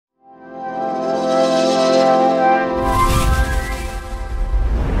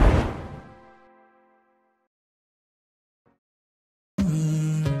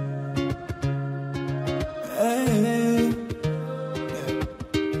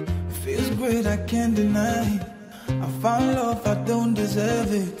great, I can't deny it. I found love, I don't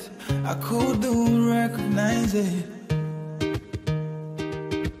deserve it. I couldn't recognize it.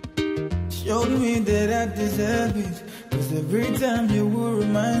 Showed me that I deserve it. Cause every time you will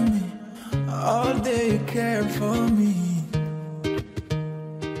remind me, all day you care for me.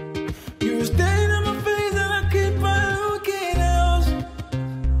 You staying on my face and I keep on looking else.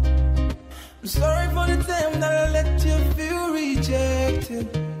 I'm sorry for the time that I let you feel rejected.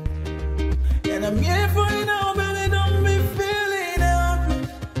 And I'm here for you now, baby, don't be feeling helpless.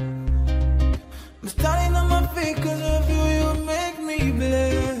 I'm standing on my feet cause of you, you make me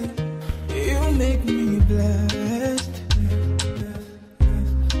blessed. You make me blessed.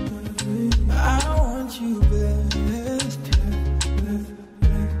 I want you blessed.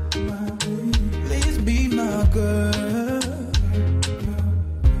 Please be my girl.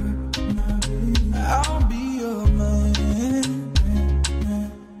 I'll be your man.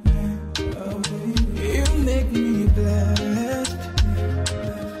 You make me blessed.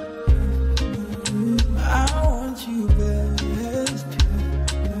 I want you blessed.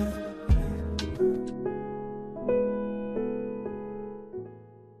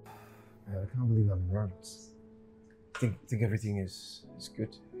 I can't believe I'm wrong. Think everything is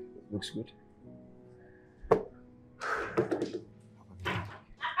good. Looks good.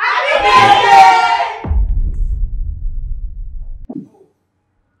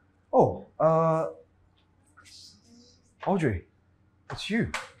 Oh, Audrey, it's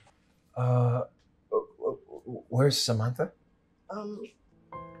you. Where's Samantha?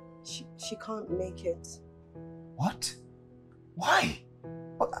 She can't make it. What? Why?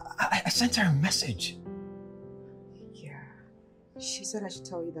 I sent her a message. Yeah. She said I should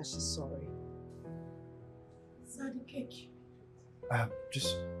tell you that she's sorry. Sorry, cake.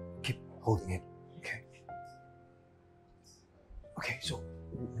 Just keep holding it, okay? Okay, so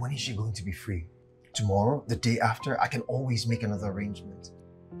when is she going to be free? Tomorrow? The day after? I can always make another arrangement.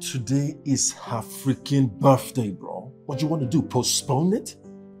 Today is her freaking birthday, bro. What do you want to do? Postpone it?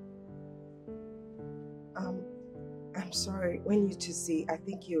 I'm sorry. When you two see, I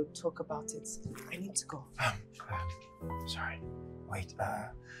think you'll talk about it. I need to go. Sorry. Wait,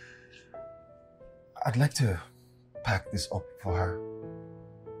 I'd like to pack this up for her.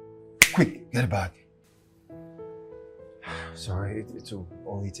 Quick, get a bag. Sorry, it will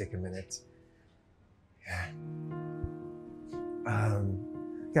only take a minute. Yeah.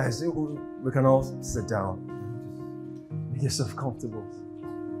 Guys, we can all sit down. Make yourself comfortable.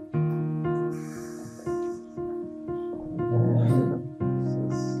 This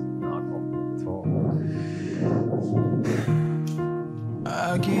is not comfortable at all. I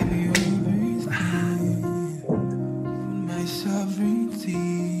give you everything, my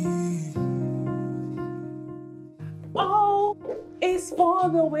sovereignty. Oh, it's for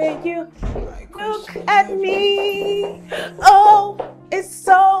the way you look at me. Oh, it's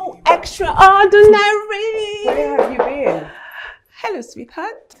so extraordinary. Where have you been? Hello,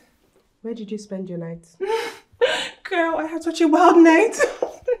 sweetheart. Where did you spend your night? Girl, I had such a wild night.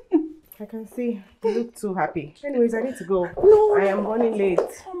 I can see. You look too happy. Anyways, I need to go. No, I am running late.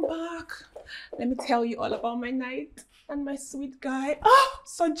 Come back. Let me tell you all about my night and my sweet guy. Oh,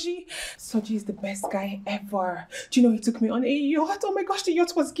 Soji. Soji is the best guy ever. Do you know he took me on a yacht? Oh my gosh, the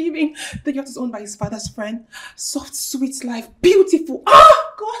yacht was giving. The yacht is owned by his father's friend. Soft, sweet life. Beautiful.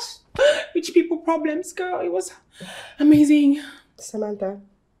 Oh gosh. Rich people problems, girl. It was amazing. Samantha,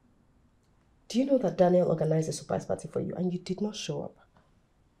 do you know that Daniel organized a surprise party for you and you did not show up?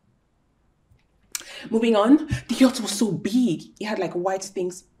 Moving on, the yacht was so big. It had like white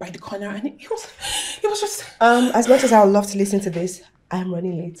things by the corner and it was just... As much as I would love to listen to this, I'm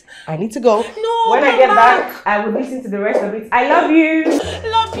running late. I need to go. No, when I get back, I will listen to the rest of it. I love you.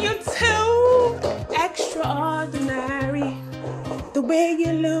 Love you too. Extraordinary. The way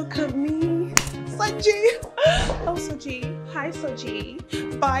you look at me. Soji. Oh, Soji. Hi, Soji.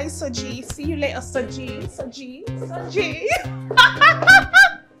 Bye, Soji. See you later, Soji. Soji. Soji.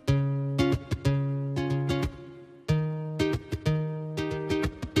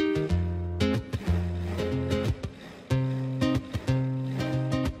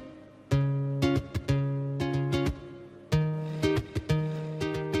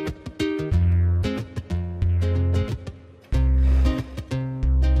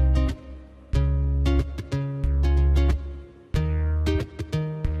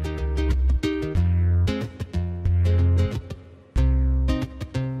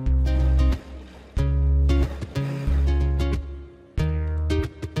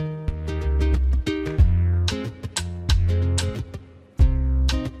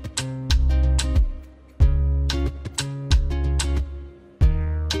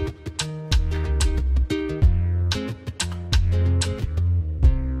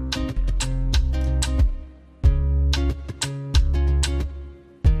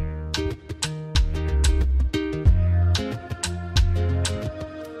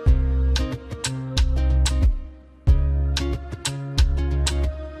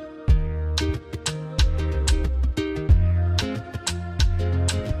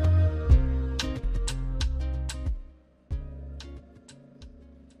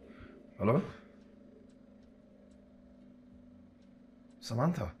 Hello?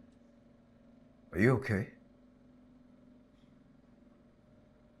 Samantha? Are you okay?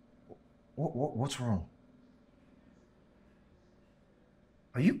 What's wrong?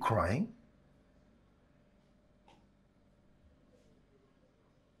 Are you crying?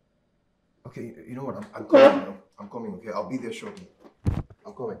 Okay, you know what? I'm coming now. I'm coming, okay? I'll be there shortly.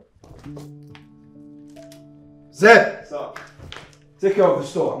 I'm coming. Zed! Sir. Take care of the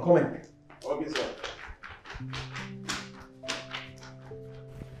store. I'm coming. Okay, sir.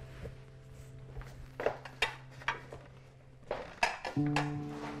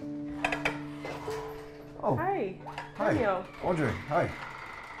 Oh. Hi. Hi. Daniel. Audrey, hi.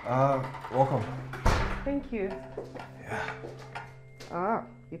 Welcome. Thank you. Yeah. Ah,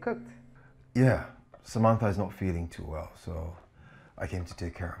 you cooked? Yeah. Samantha is not feeling too well, so I came to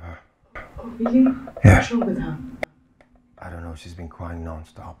take care of her. Oh, really? Yeah. What's wrong with her? I don't know, she's been crying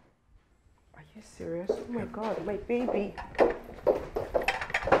non-stop. Are you serious? Oh my God, my baby. Oh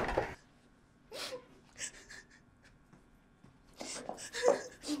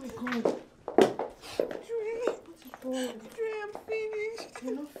my God. Dre, I'm finished.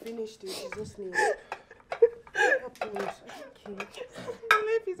 You're not finished, dude. She's just sneezed. What happened? Okay. My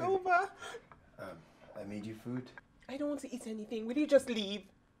life is over. I made you food. I don't want to eat anything. Will you just leave?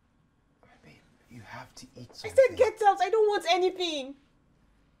 Babe, you have to eat I something. said get out. I don't want anything.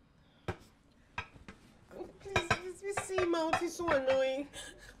 Please, this sea mouth is so annoying.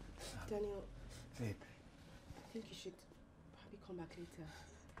 Daniel, Babe. I think you should probably come back later.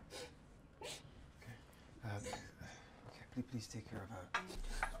 Okay, please take care of her.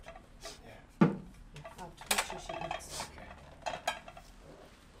 Yeah. I'll make sure she eats.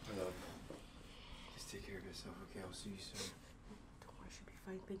 Just take care of yourself, okay? I'll see you soon. Don't worry, she'll be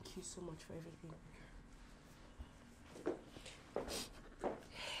fine. Thank you so much for everything.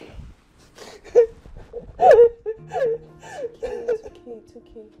 It's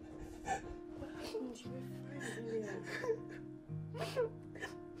okay. What happened? You were fine earlier.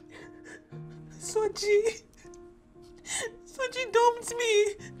 Soji dumped me.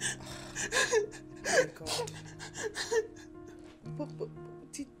 Oh my God.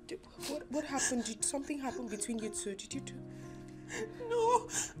 What happened? Did something happen between you two? Did you do? No.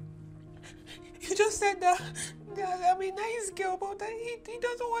 You just said that I'm a nice girl, but that he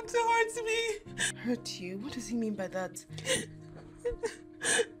doesn't want to hurt me. Hurt you? What does he mean by that?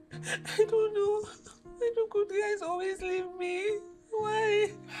 I don't know. Why do good guys always leave me?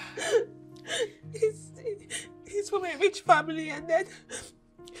 Why? He's from a rich family, and then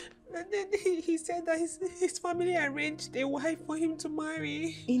he said that his family arranged a wife for him to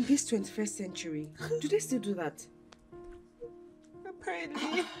marry. In this 21st century, do they still do that?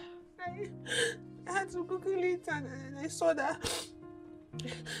 Apparently. I had to Google it, and I saw that,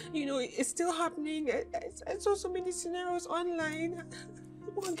 you know, it's still happening. I saw so many scenarios online.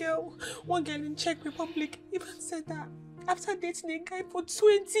 One girl in Czech Republic even said that after dating a guy for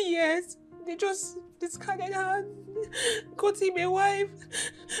 20 years, they just discarded her and got him a wife.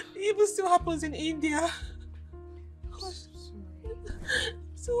 It even still happens in India. Gosh.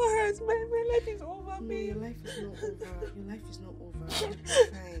 So hurts. My life is over, No, babe. your life is not over. Your life is not over. You'll be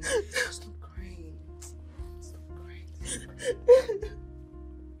fine. Stop crying. Stop crying.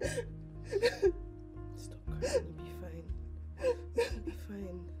 Stop crying. You'll be fine. You'll be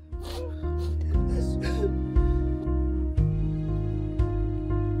fine.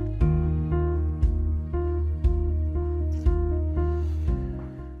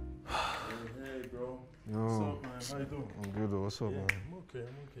 Hey, bro. Yo. What's up, man? How you doing? I'm good. What's up, Yeah, man? I'm okay.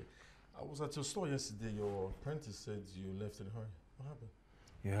 I was at your store yesterday. Your apprentice said you left in a hurry. What happened?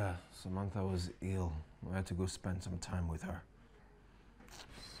 Yeah, Samantha was ill. I had to go spend some time with her.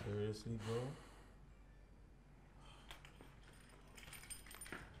 Seriously, bro?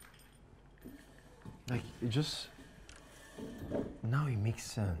 Like, it just... Now it makes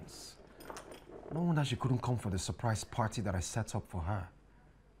sense. No wonder she couldn't come for the surprise party that I set up for her.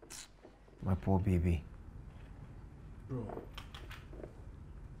 My poor baby. Bro,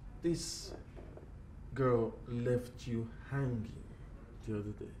 this girl left you hanging the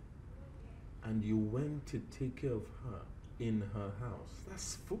other day, and you went to take care of her in her house.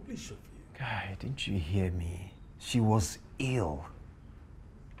 That's foolish of you. Guy, didn't you hear me? She was ill.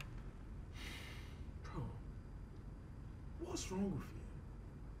 Bro, what's wrong with you?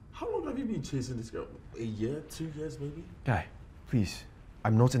 How long have you been chasing this girl? A year, 2 years maybe? Guy, please.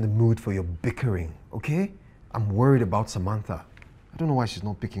 I'm not in the mood for your bickering, okay? I'm worried about Samantha. I don't know why she's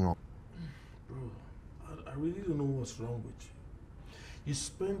not picking up. Bro, I really don't know what's wrong with you. You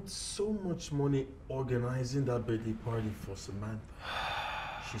spent so much money organizing that birthday party for Samantha.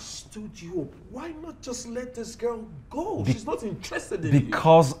 She stood you up. Why not just let this girl go? She's not interested in you.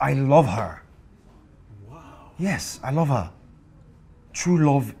 Because I love her. Wow. Yes, I love her. True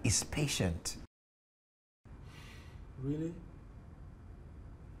love is patient. Really?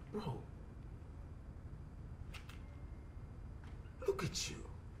 Bro. Look at you.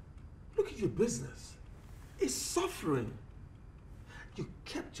 Look at your business. It's suffering. You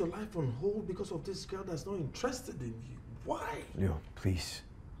kept your life on hold because of this girl that's not interested in you. Why? Yo, please.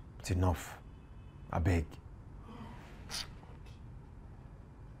 It's enough. I beg.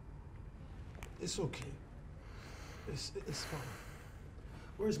 It's okay. It's fine.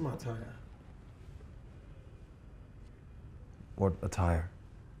 Where's my attire? What attire?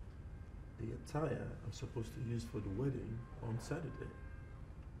 The attire I'm supposed to use for the wedding on Saturday.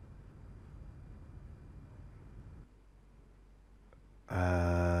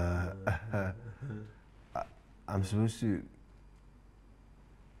 I'm supposed to...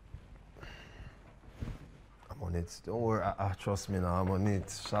 I'm on it. Don't worry. Trust me now. I'm on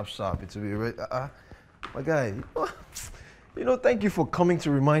it. Sharp, sharp. It will be ready. My guy. You know, thank you for coming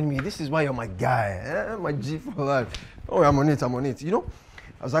to remind me. This is why you're my guy. My G for life. Don't worry. I'm on it. I'm on it. You know,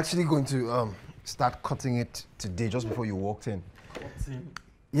 I was actually going to start cutting it today just before you walked in. Cutting?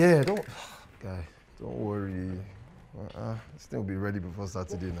 Yeah. Guy. Don't worry. This thing will be ready before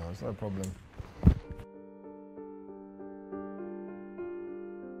Saturday now. It's not a problem.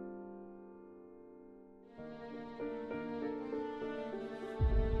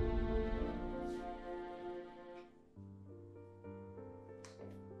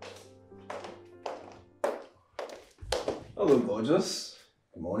 Hello, gorgeous.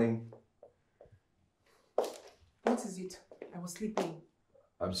 Good morning. What is it? I was sleeping.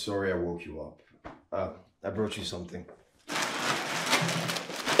 I'm sorry I woke you up. I brought you something.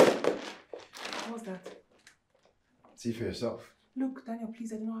 What's that? See for yourself. Look, Daniel,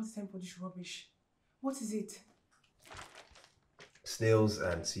 please, I don't have time for this rubbish. What is it? Snails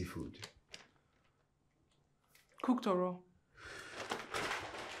and seafood. Cooked or raw?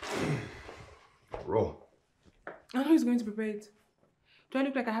 Raw. I know he's going to prepare it. Do I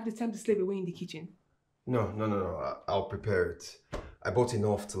look like I have the time to slave away in the kitchen? No. I'll prepare it. I bought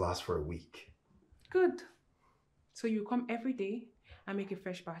enough to last for a week. Good. So you come every day and make a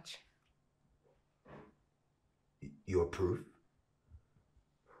fresh batch. You approve?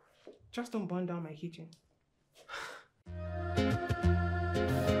 Just don't burn down my kitchen.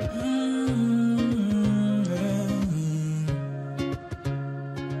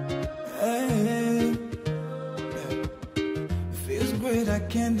 Feels great, I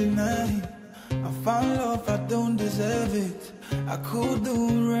can't deny. I found love, I don't deserve it. I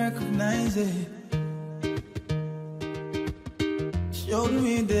couldn't recognize it. Showed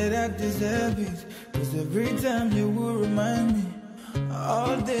me that I deserve it. Cause every time you will remind me,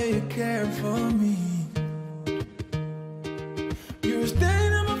 all day you care for me. You're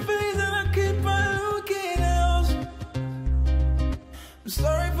staring at my face and I keep on looking else. I'm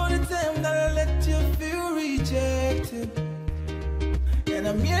sorry for the time that I let you feel rejected. And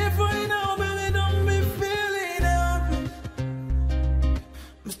I'm here for you now, baby, don't be feeling helpless.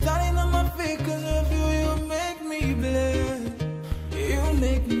 I'm standing on my feet cause of you, you make me blessed. You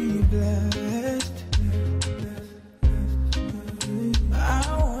make me blessed. I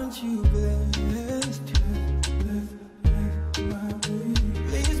want you blessed.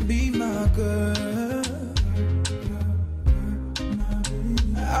 Please be my girl.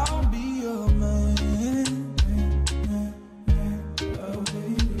 I'll be your man.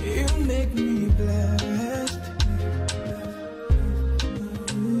 You make me blessed.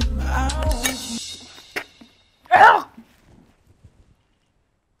 I want you.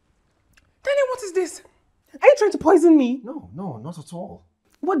 Daniel, what is this? Are you trying to poison me? No, not at all.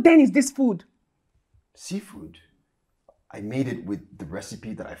 What then is this food? Seafood. I made it with the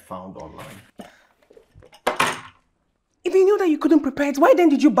recipe that I found online. If you knew that you couldn't prepare it, why then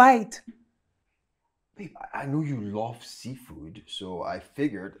did you buy it? Babe, I know you love seafood, so I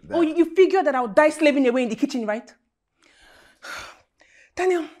figured that... Oh, you figured that I would die slaving away in the kitchen, right?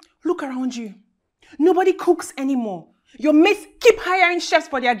 Daniel, look around you. Nobody cooks anymore. Your mates keep hiring chefs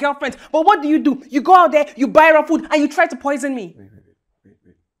for their girlfriends, but what do? You go out there, you buy raw food, and you try to poison me. Wait.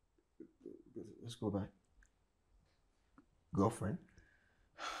 Let's go back. Girlfriend?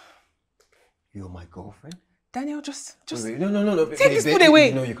 You're my girlfriend? Daniel, just... Wait, no. Take this food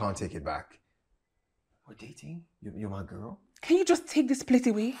away. No, you can't take it back. We're dating? You're my girl? Can you just take this plate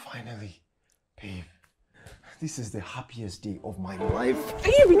away? Finally. Babe, this is the happiest day of my life. Are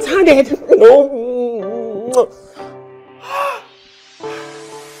you retarded? No.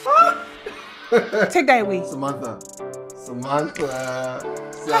 Take that away. Samantha.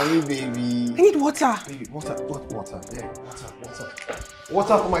 Sammy, baby. I need water. Baby, water. Yeah, water.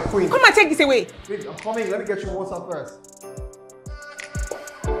 Water for my queen. Come and take this away. Baby, I'm coming. Let me get you water first.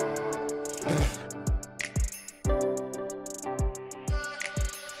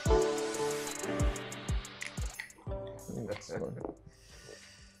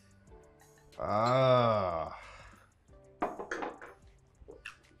 Ah.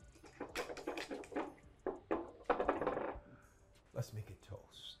 Let's make a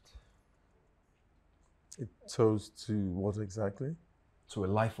toast. A toast to what exactly? To a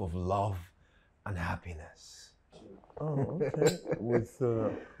life of love and happiness. Oh, okay. With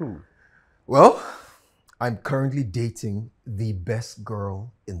who? Well, I'm currently dating the best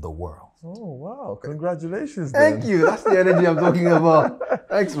girl in the world. Oh, wow. Congratulations, then. Thank you. That's the energy I'm talking about.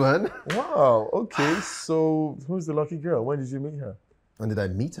 Thanks, man. Wow. Okay. So, who's the lucky girl? When did you meet her? When did I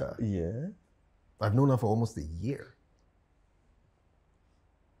meet her? Yeah. I've known her for almost a year.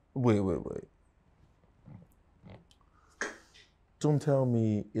 Wait. Don't tell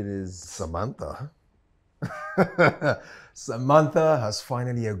me it is... Samantha. Samantha has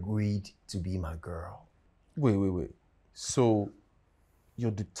finally agreed to be my girl. Wait. So,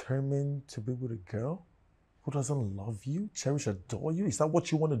 you're determined to be with a girl who doesn't love you, cherish, adore you? Is that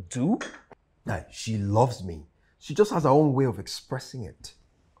what you want to do? Nah, she loves me. She just has her own way of expressing it.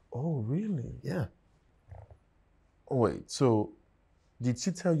 Oh, really? Yeah. Oh, wait, so did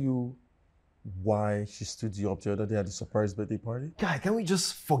she tell you why she stood you up the other day at the surprise birthday party? Guy, can we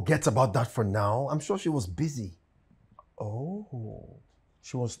just forget about that for now? I'm sure she was busy. Oh,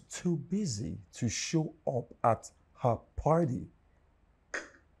 she was too busy to show up at her party.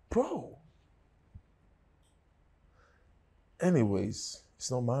 Bro. Anyways,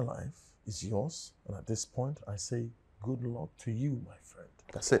 it's not my life, it's yours. And at this point, I say good luck to you, my friend.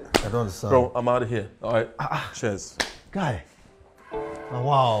 That's it. I don't understand. Bro, I'm out of here. All right. Cheers. Guy. Oh,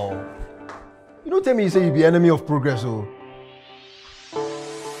 wow. You don't tell me you say you be enemy of progress, oh.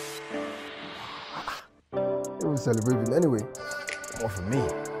 You will celebrate it anyway. Or for me.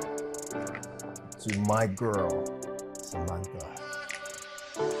 To my girl, Samantha.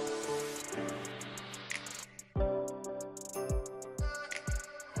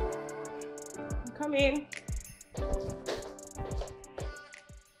 Come in.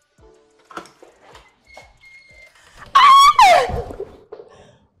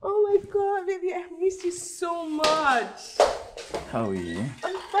 Oh my God, baby, I miss you so much. How are you?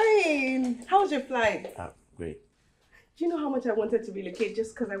 I'm fine. How was your flight? Great. Do you know how much I wanted to relocate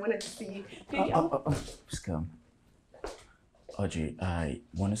just because I wanted to see you? Baby, Just come. Audrey, I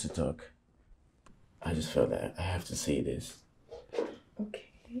wanted to talk. I just felt that I have to say this. Okay.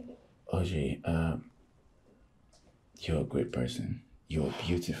 Audrey, you're a great person. You're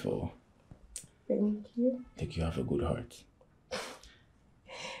beautiful. Thank you. Like you have a good heart.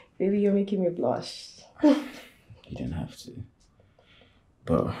 Baby, you're making me blush. You don't have to.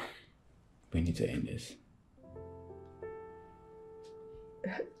 But we need to end this.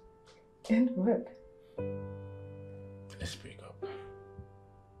 And what? Let's break up.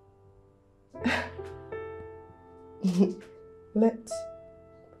 Let's.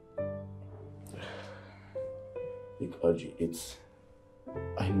 Look, Audrey,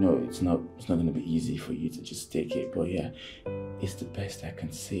 I know it's not gonna be easy for you to just take it, but yeah, it's the best I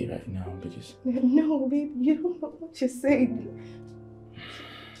can say right now because... No, baby, you don't know what you're saying.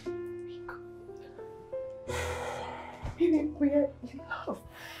 Baby, we're in love.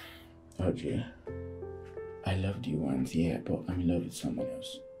 Audrey, I loved you once, yeah, but I'm in love with someone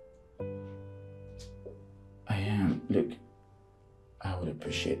else. I am. Look, I would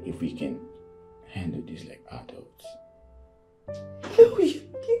appreciate if we can handle this like adults. No, you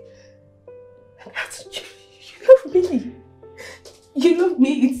love me. You love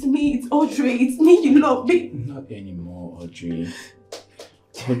me, it's me, it's Audrey, it's me, you love me. Not anymore, Audrey.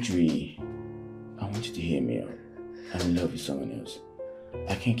 Audrey, I want you to hear me out. I'm in love with someone else.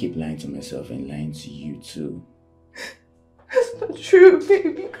 I can't keep lying to myself and lying to you too. That's not true,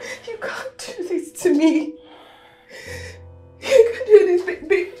 baby. You can't do this to me. You can't do this,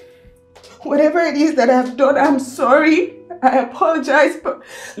 baby. Whatever it is that I've done, I'm sorry. I apologize, but...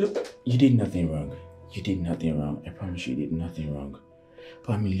 Look, you did nothing wrong. You did nothing wrong. I promise you did nothing wrong.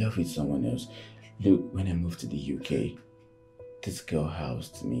 But I'm in love with someone else. Look, when I moved to the UK, this girl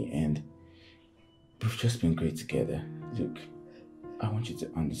housed me and we've just been great together. Look, I want you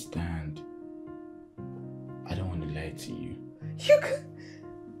to understand. I don't want to lie to you.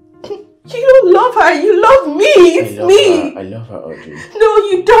 You don't love her, you love me, it's me. I love her, Audrey. No,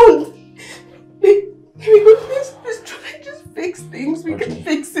 you don't. Please try, just fix fix things. We can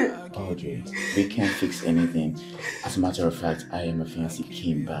fix it. Audrey, we can't fix anything. As a matter of fact, I and my fiancé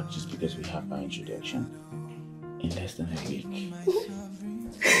came back just because we have our introduction. In less than a week.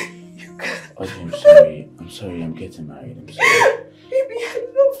 Audrey, I'm sorry. I'm sorry, I'm getting married. I'm sorry. Baby, I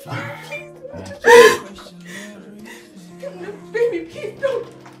love you. Baby, please don't.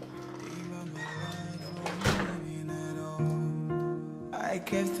 I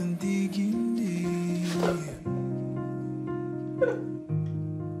kept on digging deep.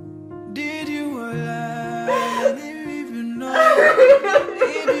 Did you lie? I didn't even know.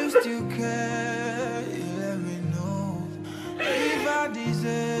 If you still care, you let me know. If I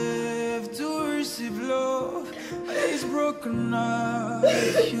deserve to receive love, it's broken up.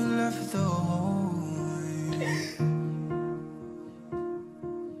 You left the home.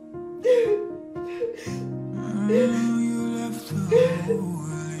 You left the home.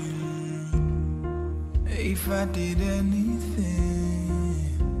 If I did anything,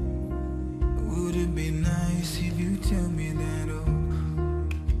 would it be nice if you tell me that, oh,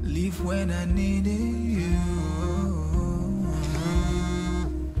 leave when I needed you.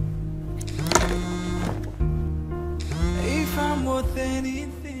 If I'm worth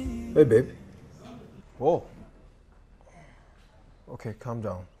anything. Hey, babe. Whoa. Okay, calm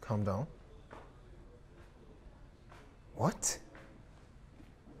down. Calm down. What?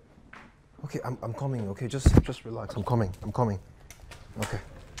 Okay, I'm coming. Okay, just relax. I'm coming. Okay.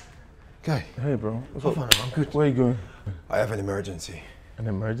 Okay. Hey, bro. What's up? I'm good. Where are you going? I have an emergency. An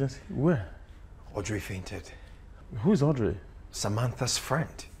emergency? Where? Audrey fainted. Who's Audrey? Samantha's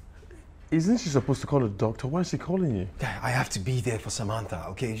friend. Isn't she supposed to call a doctor? Why is she calling you? Yeah, I have to be there for Samantha,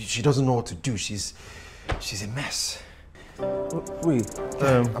 okay? She doesn't know what to do. She's a mess. Wait.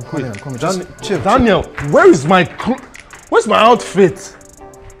 I'm coming. Just chill. Daniel, where's my outfit?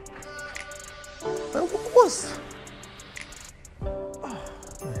 What's...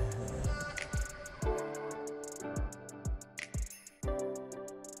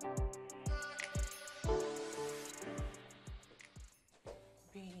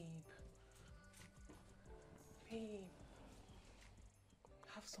 Babe,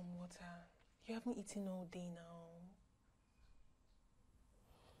 have some water. You haven't eaten all day now.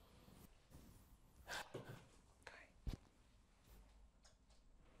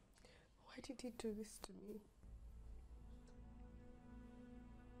 Why did he do this to me?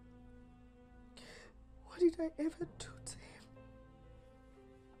 What did I ever do to him?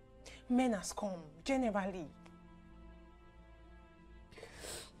 Men has come, generally.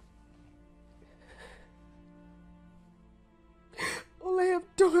 All I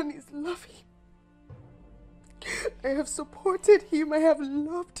have done is love him. I have supported him. I have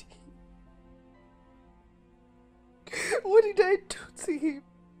loved him. What did I do to him?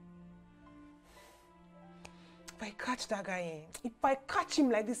 If I catch that guy, if I catch him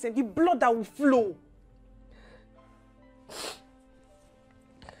like this, the blood that will flow.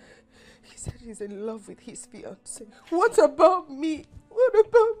 He said he's in love with his fiancée. What about me? What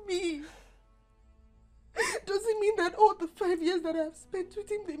about me? Does it mean that all the 5 years that I have spent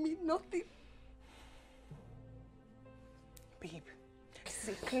with him, they mean nothing? Babe, this is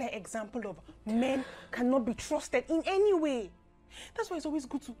a clear example of men cannot be trusted in any way. That's why it's always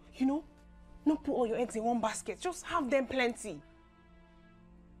good to, not put all your eggs in one basket. Just have them plenty.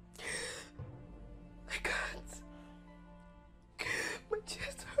 I can't. My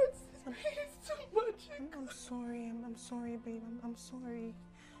chest hurts. It's too much. I'm sorry. I'm sorry, babe. I'm sorry.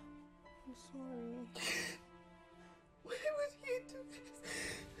 I'm sorry. Why would he do this?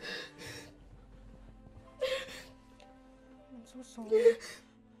 I'm so sorry.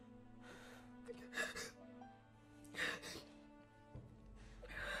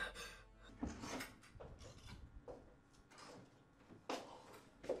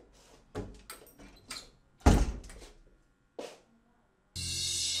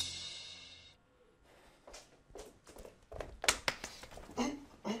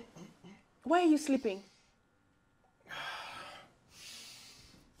 Why are you sleeping?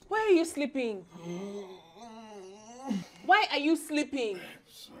 Why are you sleeping? Why are you sleeping?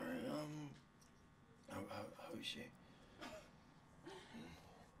 Sorry, how is she?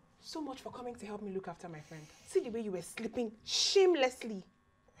 So much for coming to help me look after my friend. See the way you were sleeping shamelessly.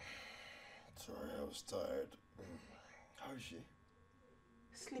 Sorry, I was tired. How is she?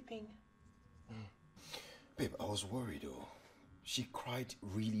 Sleeping. Babe, I was worried though. She cried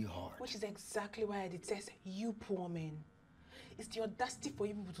really hard. Which is exactly why I detest you poor men. It's the audacity for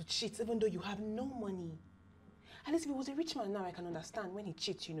you people to cheat even though you have no money. At least if he was a rich man now I can understand when he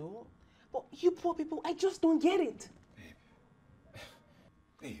cheats, But you poor people, I just don't get it.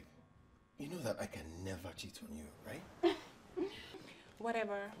 Babe, you know that I can never cheat on you, right?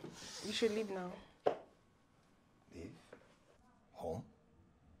 Whatever. We should leave now. Leave? Home?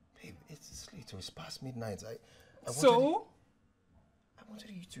 Babe, it's late. It's past midnight. I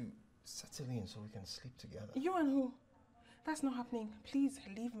wanted you to settle in so we can sleep together. You and who? That's not happening. Please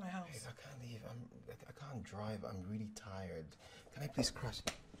leave my house. Babe, I can't leave. I can't drive. I'm really tired. Can I please crash?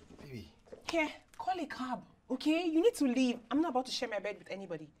 Baby. Here, call a cab, okay? You need to leave. I'm not about to share my bed with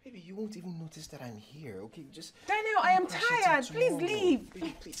anybody. Baby, you won't even notice that I'm here, okay? Just... Daniel, I am tired. Please leave.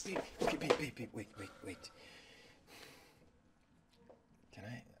 Baby, please, babe. Okay, babe, wait. Can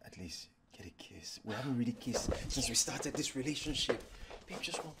I at least get a kiss? We haven't really kissed since we started this relationship. Babe,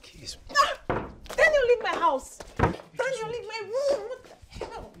 just one kiss. Ah! Daniel, leave my house. Daniel, leave my room. What the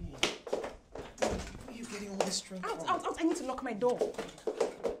hell? Where are you getting all this strength from? Out. I need to lock my door.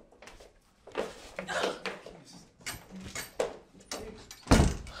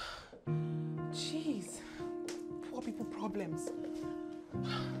 Jeez. Poor people problems.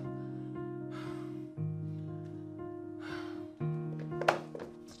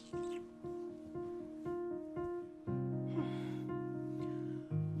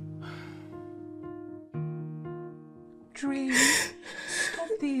 Dre, stop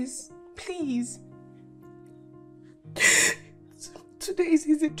this, please. Today is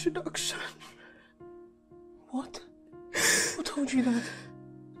his introduction. What? Who told you that?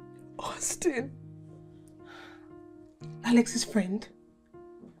 Austin. Alex's friend?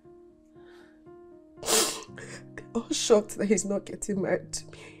 They're all shocked that he's not getting married to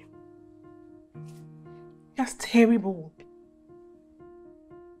me. That's terrible.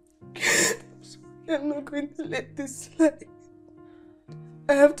 I'm not going to let this slide.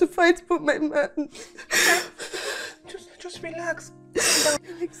 I have to fight for my man. Just relax.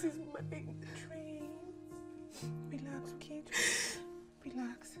 Alex is mine. Dre. Relax, okay?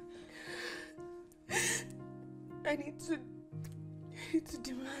 Relax. I need to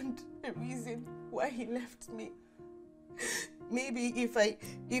demand a reason why he left me. Maybe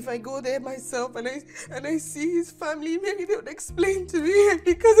if I go there myself and I see his family, maybe they'll explain to me,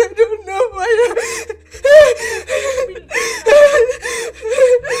 because I don't know why.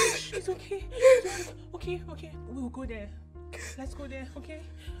 It's okay. Okay. We'll go there. Let's go there, okay?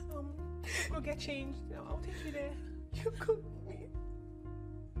 Go get changed. I'll take you there. You got me.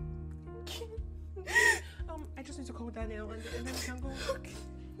 I just need to call Daniel and then we can go. Okay.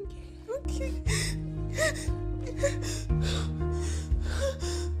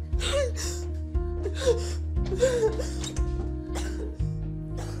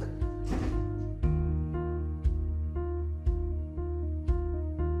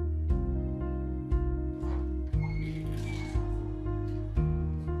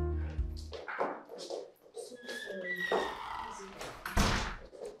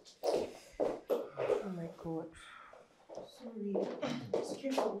 Oh my God. Sorry. Just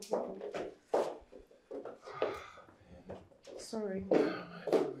careful. Sorry.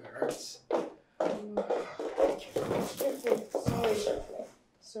 It hurts.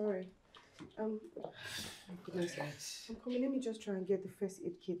 Sorry. My goodness. I'm coming. Let me just try and get the first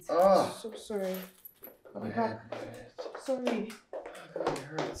aid kit. Oh. So sorry. My head. Sorry. It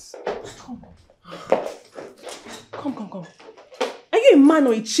hurts. Come. Are you a man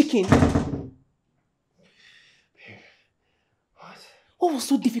or a chicken? What was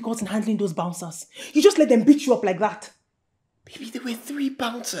so difficult in handling those bouncers? You just let them beat you up like that. Baby, there were 3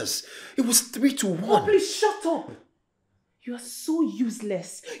 bouncers. It was 3 to 1. Oh, please shut up. You are so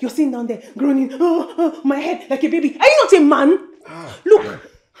useless. You're sitting down there groaning, my head like a baby. Are you not a man? Look.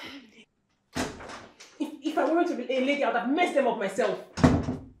 If I weren't to be a lady, I would have messed them up myself.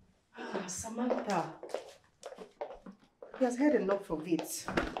 Samantha. He has heard enough of it.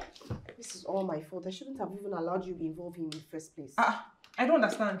 This is all my fault. I shouldn't have even allowed you to involve him in the first place. I don't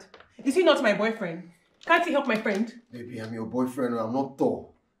understand. Is he not my boyfriend? Can't he help my friend? Baby, I'm your boyfriend. I'm not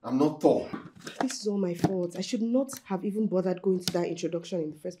Thor. This is all my fault. I should not have even bothered going to that introduction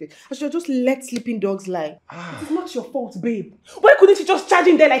in the first place. I should have just let sleeping dogs lie. It's not your fault, babe. Why couldn't you just charge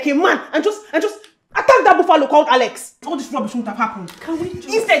him there like a man and just attack that buffalo called Alex? All this rubbish wouldn't have happened. Can we just...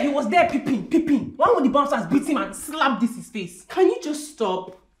 Instead, he was there peeping. One of the bouncers beat him and slapped his face. Can you just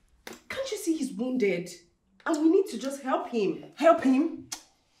stop? Can't you see he's wounded? And we need to just help him. Help him?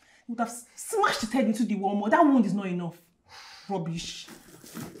 He would have smashed his head into the wall more. That wound is not enough. Rubbish.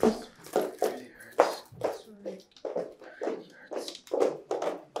 It really hurts. Sorry. It hurts.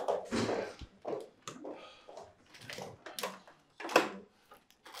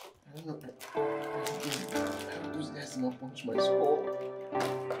 I don't know. Those guys did not punch my skull.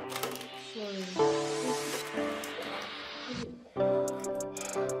 Sorry.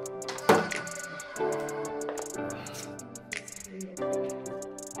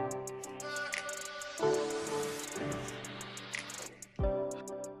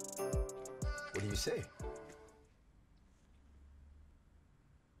 you say?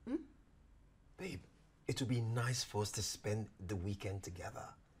 Babe, it would be nice for us to spend the weekend together.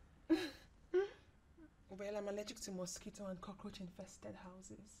 Well, I'm allergic to mosquito and cockroach-infested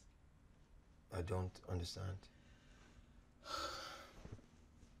houses. I don't understand.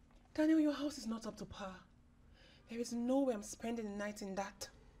 Daniel, your house is not up to par. There is no way I'm spending the night in that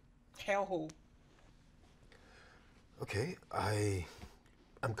hellhole. Okay,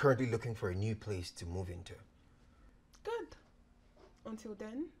 I'm currently looking for a new place to move into. Good. Until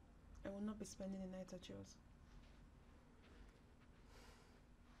then, I will not be spending the night at yours.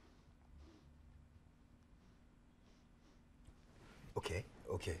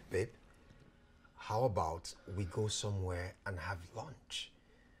 Okay, babe. How about we go somewhere and have lunch?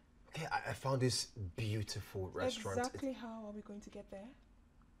 Okay, I found this beautiful restaurant. Exactly how are we going to get there?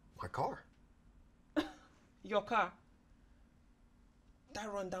 My car. Your car?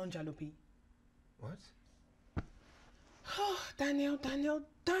 That rundown jalopy. What? Oh, Daniel.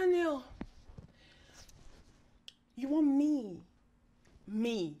 You want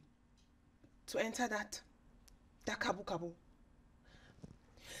me, to enter that kabu.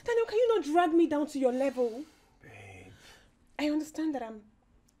 Daniel, can you not drag me down to your level? Babe. I understand that I'm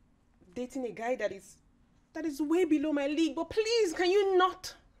dating a guy that is way below my league, but please, can you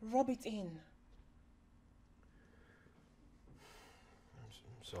not rub it in?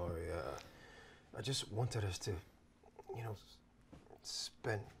 I'm sorry. I just wanted us to,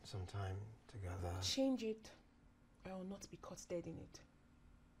 spend some time together. Change it. I will not be caught dead in it.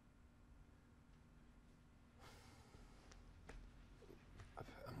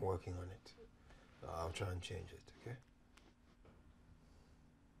 I'm working on it. I'll try and change it, okay?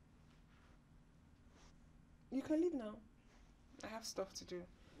 You can leave now. I have stuff to do.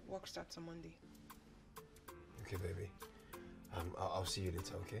 Work starts on Monday. Okay, baby. I'll see you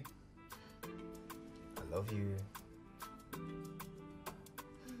later, okay? I love you.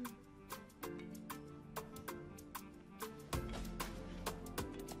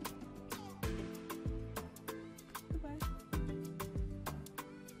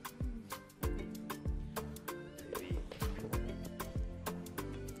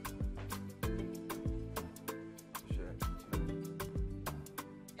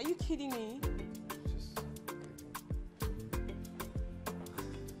 Are you kidding me?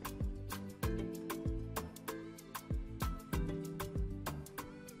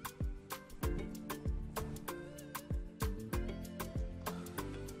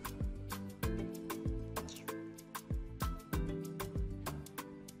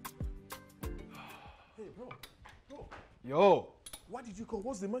 Hey, bro. Yo, Why did you call?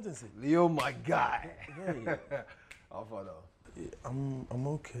 What's the emergency? Leo, my guy. Hey. How far now? I'm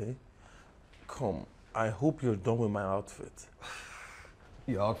okay. Come, I hope you're done with my outfit.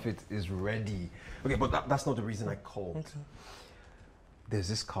 Your outfit is ready. Okay, but that's not the reason I called. Okay. There's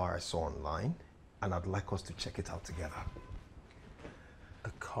this car I saw online, and I'd like us to check it out together.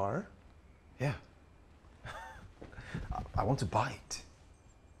 A car? Yeah. I want to buy it.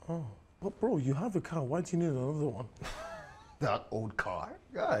 Oh, but bro, you have a car. Why do you need another one? That old car?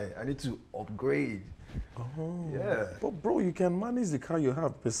 Guy, I need to upgrade. Oh. Yeah. But bro, you can manage the car you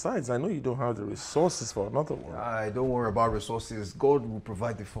have. Besides, I know you don't have the resources for another one. Don't worry about resources. God will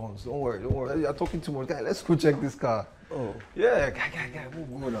provide the funds. Don't worry. You're talking too much. Guy, let's go check this car. Oh. Yeah, guy,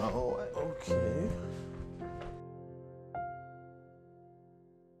 we'll go now. Okay.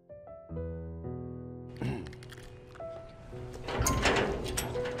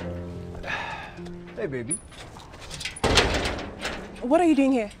 Hey, baby. What are you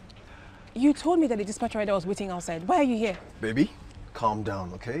doing here? You told me that the dispatch rider was waiting outside. Why are you here? Baby, calm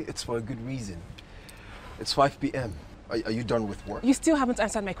down, okay? It's for a good reason. It's 5 p.m. Are you done with work? You still haven't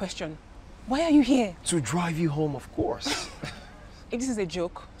answered my question. Why are you here? To drive you home, of course. If this is a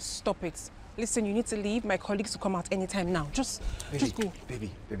joke, stop it. Listen, you need to leave. My colleagues will come out anytime now. Just go.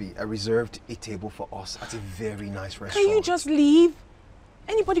 Baby, I reserved a table for us at a very nice restaurant. Can you just leave?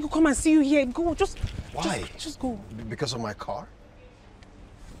 Anybody could come and see you here. Go, Why? Just go. Because of my car?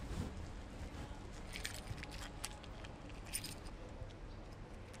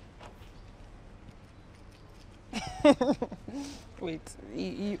 Wait,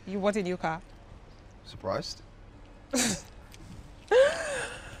 you want a new car? Surprised?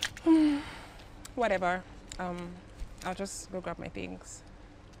 Whatever. I'll just go grab my things.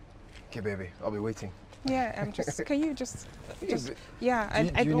 Okay, baby, I'll be waiting. Yeah, I'm just. Can you just? Yeah,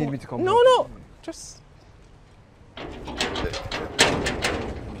 Do you need me to come? No, just.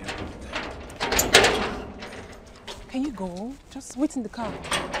 Can you go? Just wait in the car.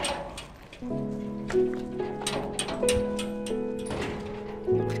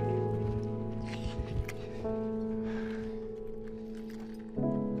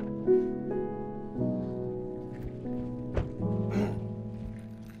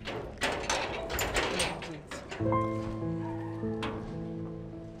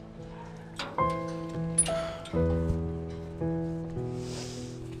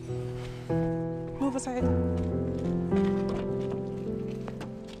 outside.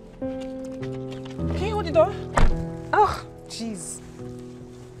 Can you hold the door? Oh, jeez.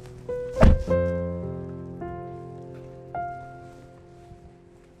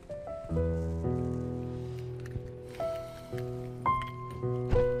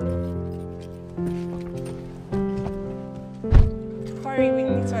 Hurry, we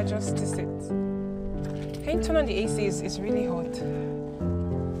need to adjust this seat. Can you turn on the AC? It's really hot.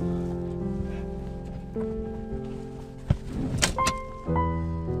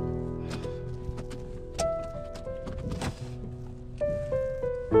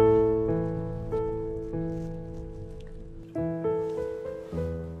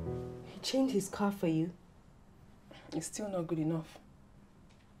 Changed his car for you? It's still not good enough.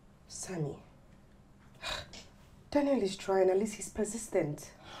 Sammy. Daniel is trying, at least he's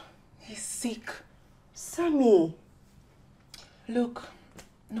persistent. He's sick. Sammy. Look,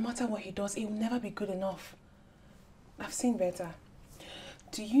 no matter what he does, it will never be good enough. I've seen better.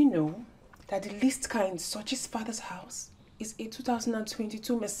 Do you know that the least car in Sochi's father's house is a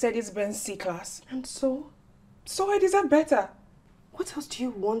 2022 Mercedes-Benz C-Class? And so? So I deserve better. What else do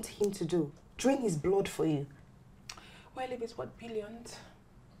you want him to do? Drain his blood for you? Well, if it's what, billions?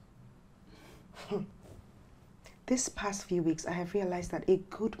 This past few weeks, I have realized that a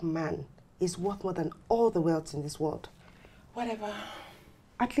good man is worth more than all the wealth in this world. Whatever.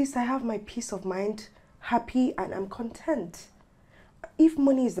 At least I have my peace of mind, happy, and I'm content. If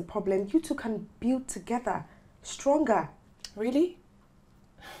money is the problem, you two can build together, stronger. Really?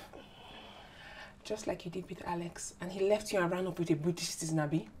 Just like you did with Alex, and he left you and ran up with a British citizen,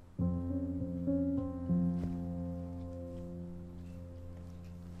 Abby.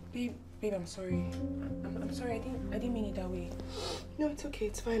 Babe, I'm sorry. I'm sorry, I didn't mean it that way. No, it's okay,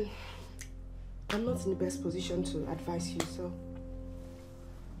 it's fine. I'm not in the best position to advise you, so...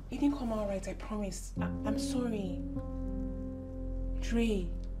 It didn't come out right, I promise. I'm sorry. Dre,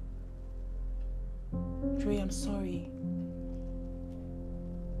 I'm sorry.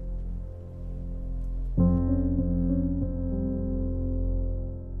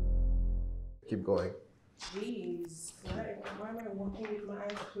 Keep going. Please. Why am I walking with my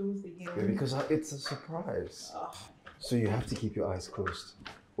eyes closed again? Yeah, because it's a surprise. So you have to keep your eyes closed.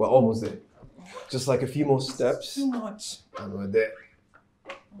 We're almost there. Just like a few more steps. Too much. And we're there.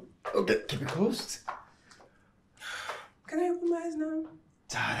 Okay, keep it closed. Can I open my eyes now?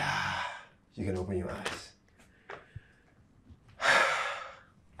 Ta-da! You can open your eyes.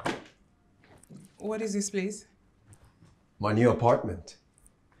 What is this place? My new apartment.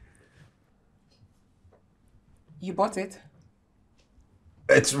 You bought it?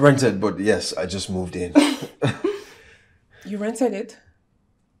 It's rented, but yes, I just moved in. You rented it?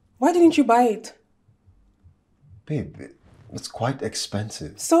 Why didn't you buy it? Babe, it's quite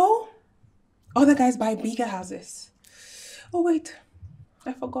expensive. So? Other guys buy bigger houses. Oh wait,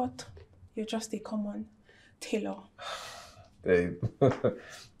 I forgot. You're just a common tailor. Babe,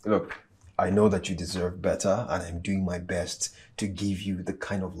 look, I know that you deserve better and I'm doing my best to give you the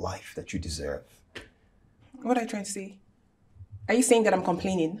kind of life that you deserve. What are you trying to say? Are you saying that I'm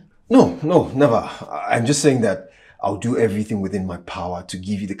complaining? No, never. I'm just saying that I'll do everything within my power to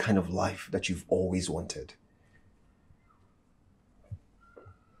give you the kind of life that you've always wanted.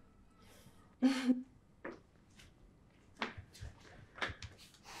 I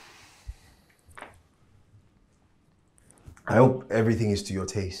hope everything is to your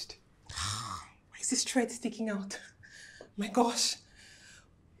taste. Why is this thread sticking out? My gosh.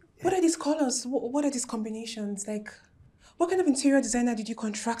 What are these colors? What are these combinations? Like, what kind of interior designer did you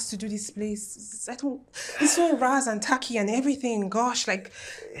contract to do this place? It's so ras and tacky and everything. Gosh, like,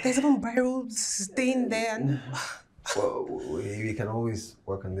 there's even barrels staying there. And... Well, we can always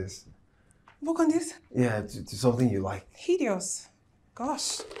work on this. Work on this? Yeah, to something you like. Hideous.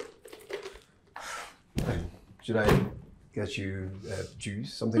 Gosh. Should I get you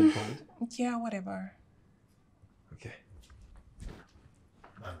juice? Something cold? Yeah, whatever. Okay.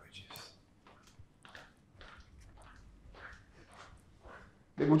 Mango juice.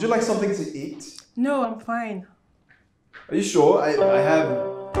 Hey, would you like something to eat? No, I'm fine. Are you sure? I have...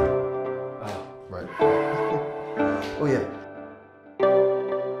 Oh, right. Oh, yeah.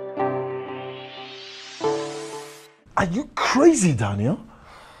 Are you crazy, Daniel?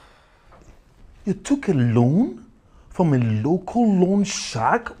 You took a loan from a local loan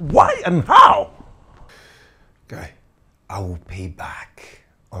shark? Why and how? Guy, I will pay back.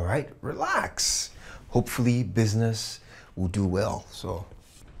 All right? Relax. Hopefully business will do well, so...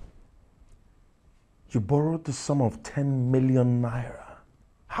 You borrowed the sum of 10 million naira.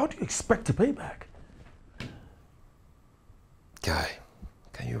 How do you expect to pay back? Guy,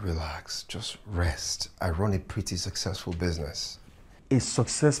 can you relax? Just rest. I run a pretty successful business. A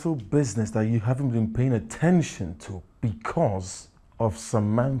successful business that you haven't been paying attention to because of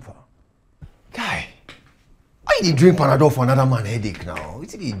Samantha. Guy, why did you drink Panadol for another man's headache now? What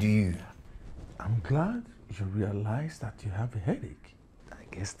did he do? I'm glad you realize that you have a headache.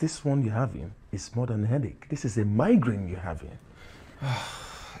 I guess this one you're having is more than a headache. This is a migraine you're having.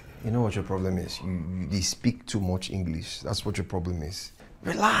 You know what your problem is? They speak too much English. That's what your problem is.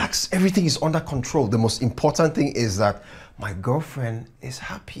 Relax. Everything is under control. The most important thing is that my girlfriend is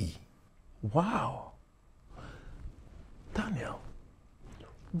happy. Wow. Daniel,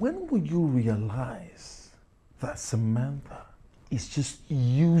 when will you realize that Samantha is just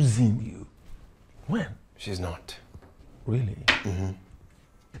using you? When? She's not. Really? Mm-hmm.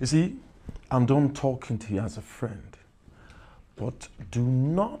 You see, I'm done talking to you as a friend, but do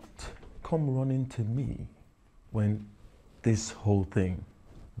not come running to me when this whole thing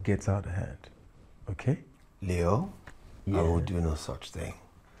gets out of hand, okay? Leo, Yeah. I will do no such thing.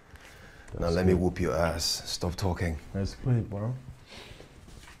 Now let me whoop your ass. Stop talking. Let's play, bro.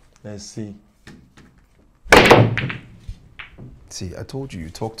 Let's see. See, I told you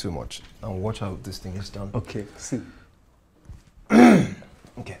talk too much. Now watch how this thing is done. Okay, see.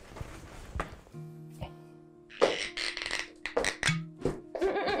 Okay.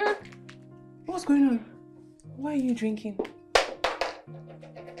 What's going on? Why are you drinking?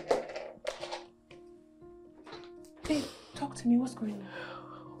 Babe, talk to me. What's going on?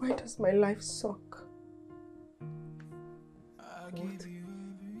 Why does my life suck? What?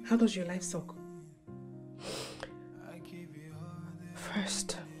 How does your life suck?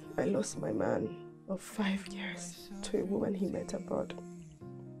 First, I lost my man of 5 years to a woman he met abroad.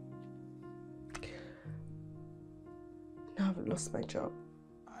 Now I've lost my job.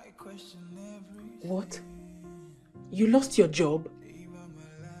 What? You lost your job?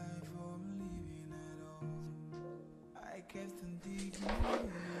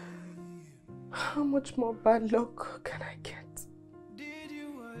 How much more bad luck can I get?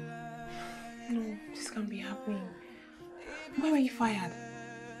 No, this can't be happening. Why were you fired?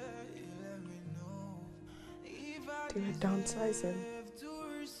 They were downsizing.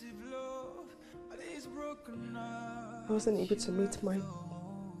 I wasn't able to meet my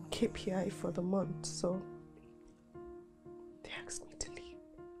KPI for the month, so they asked me to leave.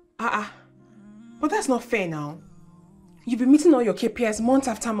 But that's not fair now. You've been meeting all your KPIs month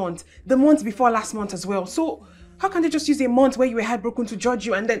after month, the month before last month as well. So how can they just use a month where you were heartbroken to judge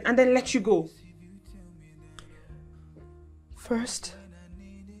you and then let you go? First,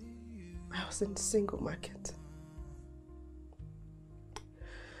 I was in the single market.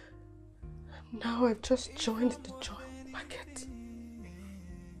 Now I've just joined the joint market.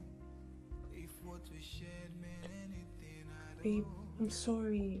 Babe, I'm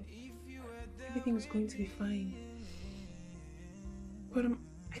sorry. Everything's going to be fine. But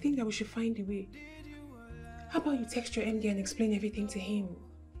I think that we should find a way. How about you text your MD and explain everything to him?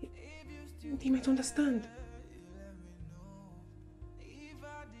 He might understand.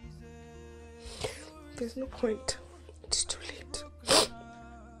 There's no point. It's too late.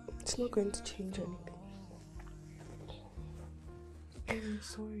 It's not going to change anything. I'm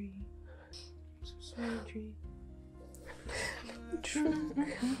sorry. I'm so sorry, Dre. True.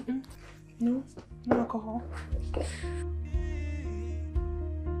 No alcohol.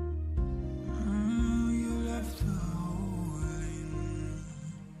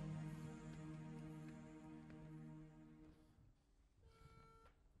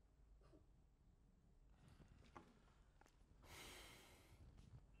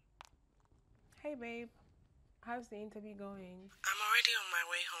 Hey babe, how's the interview going? I'm already on my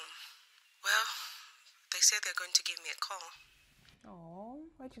way home. Well, they said they're going to give me a call. Oh,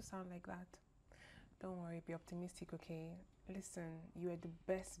 why'd you sound like that? Don't worry, be optimistic, okay? Listen, you are the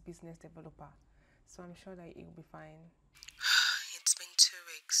best business developer, so I'm sure that it will be fine. It's been 2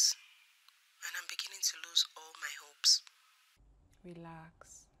 weeks, and I'm beginning to lose all my hopes.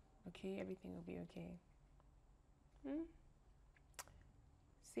 Relax, okay? Everything will be okay.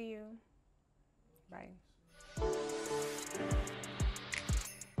 See you. Bye.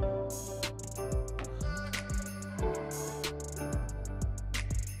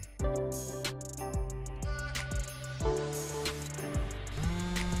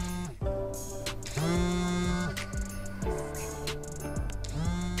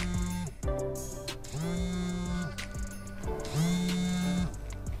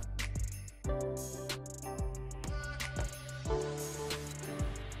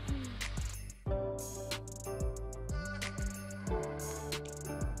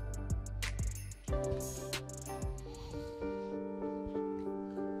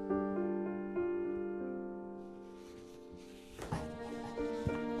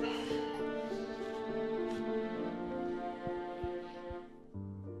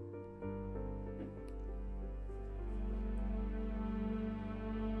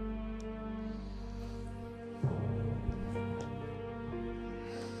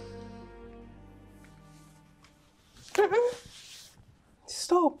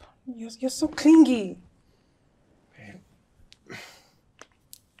 stop. You're so clingy.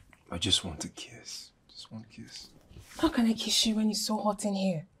 I just want a kiss. Just one kiss. How can I kiss you when it's so hot in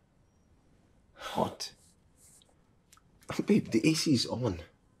here? Hot? Babe, the AC is on.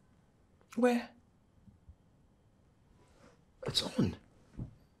 Where? It's on.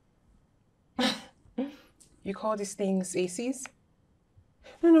 You call these things ACs?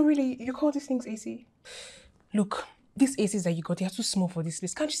 No, really, you call these things AC? Look, these ACs that you got, they are too small for this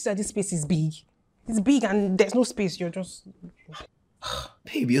place. Can't you see that this space is big? It's big and there's no space, you're just...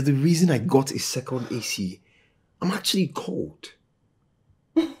 Babe, you're the reason I got a second AC. I'm actually cold.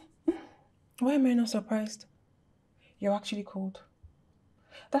 Why am I not surprised? You're actually cold.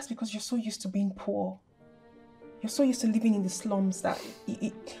 That's because you're so used to being poor. You're so used to living in the slums that...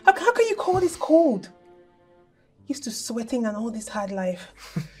 How can you call this cold? Used to sweating and all this hard life.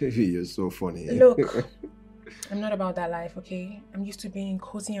 Baby, you're so funny. Look, I'm not about that life, okay? I'm used to being in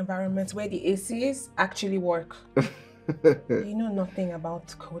cozy environments where the ACs actually work. You know nothing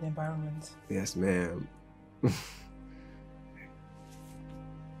about cold environments. Yes, ma'am.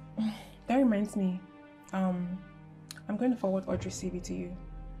 That reminds me, I'm going to forward Audrey's CV to you.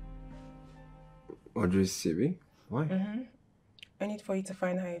 Audrey's CV? Why? I need for you to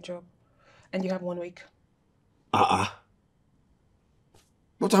find her a job. And you have 1 week. But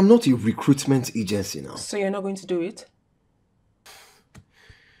I'm not a recruitment agency now. So you're not going to do it?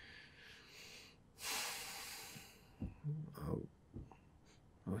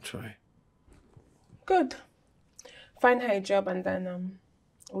 I'll try. Good. Find her a job and then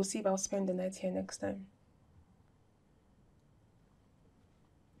we'll see if I'll spend the night here next time.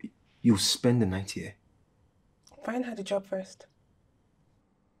 You'll spend the night here? Find her the job first.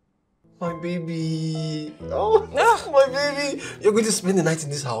 My baby. Oh, my baby. You're going to spend the night in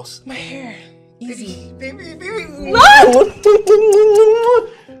this house? My hair. Easy. Baby. What?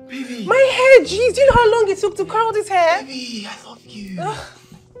 Baby. My hair, jeez. Do you know how long it took to curl this hair? Baby, I love you.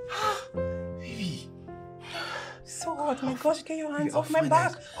 Baby. So hot. My gosh, get your hands I'll off my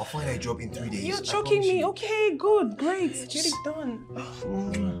back. I'll find a job in 3 days. You're choking me. Okay, good. Great. Get it done.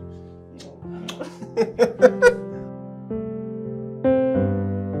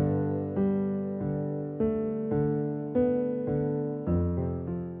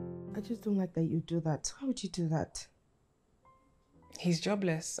 I just don't like that you do that. How would you do that? He's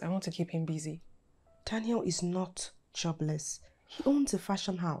jobless. I want to keep him busy. Daniel is not jobless. He owns a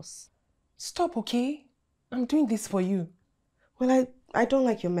fashion house. Stop, okay? I'm doing this for you. Well, I don't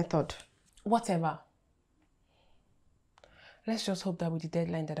like your method. Whatever. Let's just hope that with the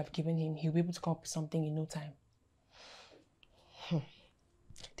deadline that I've given him, he'll be able to come up with something in no time.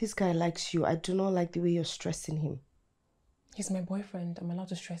 This guy likes you. I do not like the way you're stressing him. He's my boyfriend. I'm allowed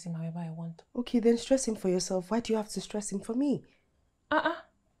to stress him however I want. Okay, then stress him for yourself. Why do you have to stress him for me?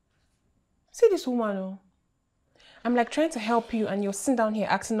 See this woman, oh. I'm like trying to help you and you're sitting down here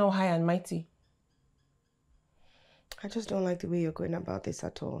acting all high and mighty. I just don't like the way you're going about this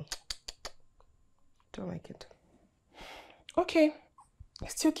at all. Don't like it. Okay.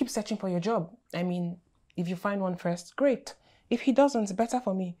 Still keep searching for your job. I mean, if you find one first, great. If he doesn't, better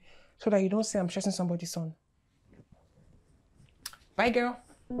for me. So that you don't say I'm stressing somebody's son. Bye, girl.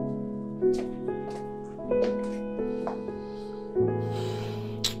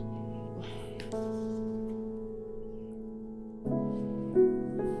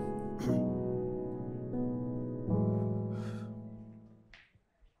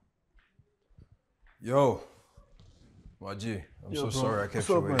 Yo, Waji, I'm so sorry I kept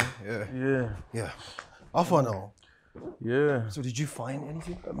you waiting. Yeah. How far now? Yeah. So did you find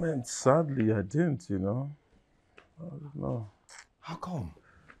anything? Man, sadly, I didn't, you know. I don't know. How come?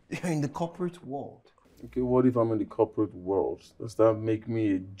 You're in the corporate world. Okay, what if I'm in the corporate world? Does that make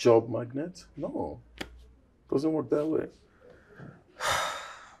me a job magnet? No. Doesn't work that way.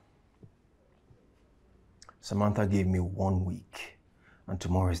 Samantha gave me 1 week, and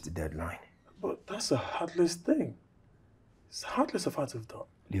tomorrow is the deadline. But that's a heartless thing. It's heartless of her to have done.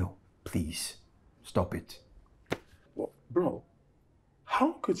 Leo, please, stop it. Well, bro,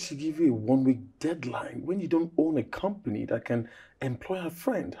 how could she give you a 1 week deadline when you don't own a company that can employ a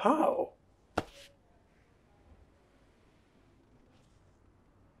friend? How?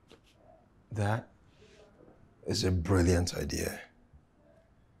 That is a brilliant idea.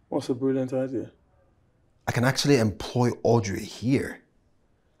 What's a brilliant idea? I can actually employ Audrey here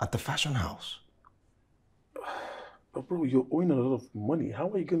at the fashion house. But bro, you're owing a lot of money. How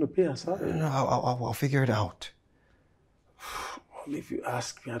are you going to pay her salary? No, I'll figure it out. Well, if you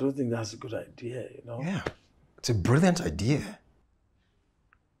ask me, I don't think that's a good idea, you know? Yeah, it's a brilliant idea.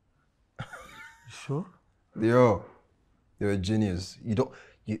 Sure? Yo, You're a genius. You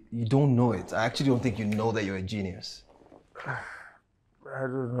don't know it. I actually don't think you know that you're a genius. I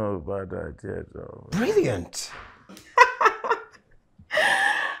don't know about that yet, though. Brilliant.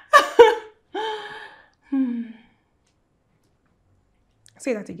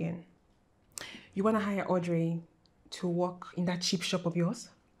 Say that again. You want to hire Audrey to work in that cheap shop of yours?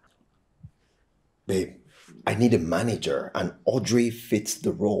 Babe, I need a manager and Audrey fits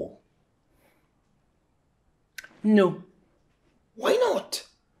the role. No. Why not?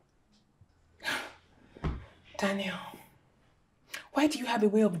 Daniel, why do you have a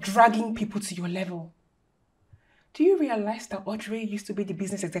way of dragging people to your level? Do you realize that Audrey used to be the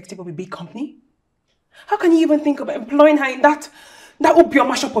business executive of a big company? How can you even think of employing her in that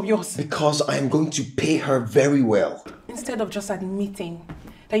opium shop of yours? Because I am going to pay her very well. Instead of just admitting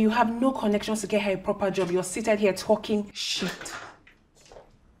that you have no connections to get her a proper job, you're seated here talking shit.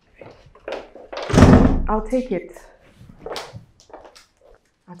 I'll take it.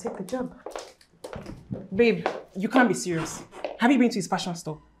 I'll take the job. Babe, you can't be serious. Have you been to his fashion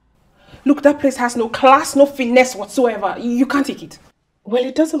store? Look, that place has no class, no finesse whatsoever. You can't take it. Well,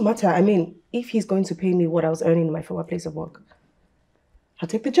 it doesn't matter. I mean, if he's going to pay me what I was earning in my former place of work, I'll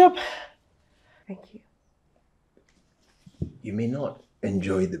take the job. Thank you. You may not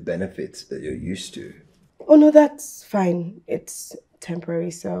enjoy the benefits that you're used to. Oh, no, that's fine. It's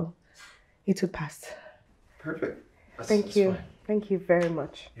temporary, so it will pass. Perfect. Thank you. Fine. Thank you very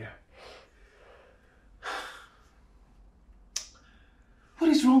much. Yeah. What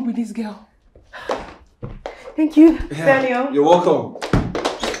is wrong with this girl? Thank you, Daniel. You're welcome.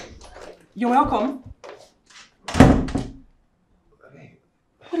 You're welcome.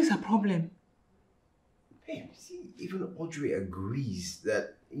 What is her problem? Hey, see, even Audrey agrees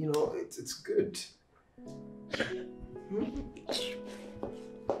that, it's good.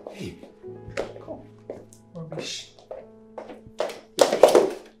 Hey, come. Rubbish.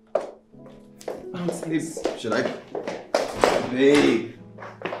 Babe, should I? Babe.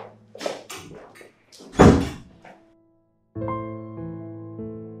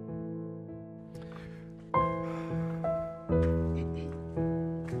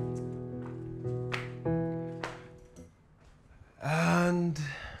 And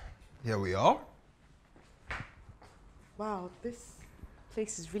here we are. Wow, this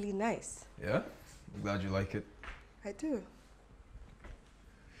place is really nice. Yeah? I'm glad you like it. I do.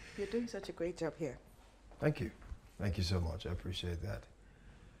 You're doing such a great job here. Thank you. Thank you so much. I appreciate that.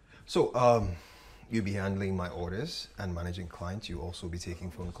 So, you'll be handling my orders and managing clients. You'll also be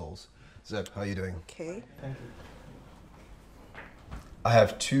taking phone calls. Zeb, how are you doing? Okay. Thank you. I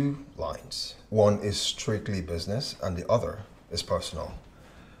have 2 lines. One is strictly business and the other is personal.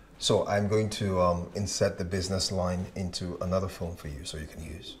 So I'm going to insert the business line into another phone for you so you can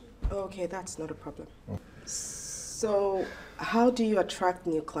use. Okay, that's not a problem. So, how do you attract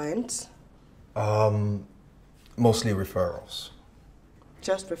new clients? Mostly referrals.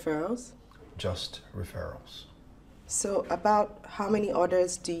 Just referrals? Just referrals. So, about how many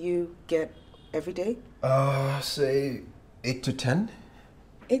orders do you get every day? Say 8 to 10.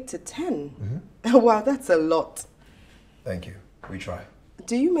 8 to 10? Mm-hmm. Wow, that's a lot. Thank you. We try.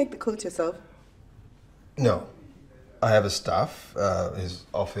 Do you make the clothes yourself? No. I have a staff. His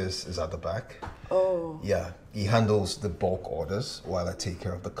office is at the back. Oh. Yeah, he handles the bulk orders while I take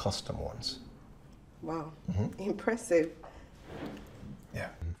care of the custom ones. Wow, impressive. Yeah.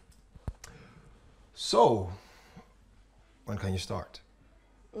 So, when can you start?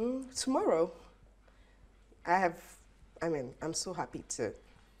 Tomorrow. I'm so happy to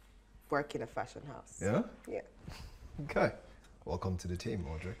work in a fashion house. Yeah? Yeah. Okay. Welcome to the team,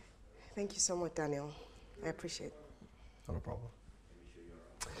 Audrey. Thank you so much, Daniel. I appreciate it. Not a problem.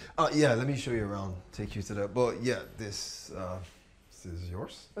 Yeah, let me show you around. Take you to the. But yeah, this is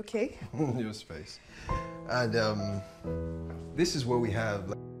yours. Okay. Your space. And this is where we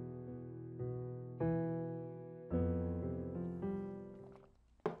have.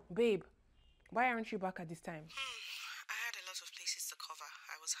 Babe, why aren't you back at this time? I had a lot of places to cover.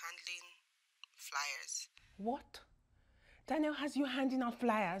 I was handling flyers. What? Daniel has you handing out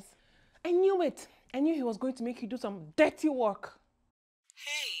flyers? I knew it. I knew he was going to make you do some dirty work.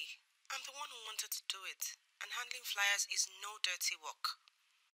 Hey, I'm the one who wanted to do it. And handling flyers is no dirty work.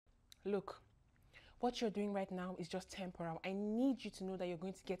 Look, what you're doing right now is just temporal. I need you to know that you're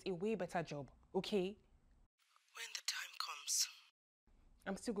going to get a way better job, okay? When the time comes.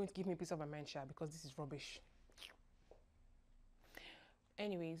 I'm still going to give me a piece of my mind, Sha, because this is rubbish.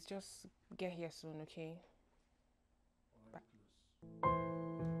 Anyways, just get here soon, okay? Bye.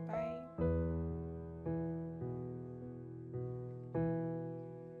 Bye.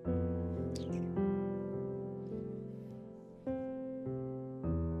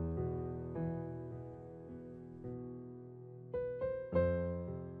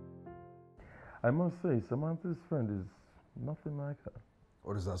 I must say, Samantha's friend is nothing like her.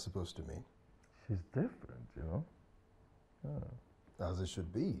 What is that supposed to mean? She's different, you know? Yeah. As it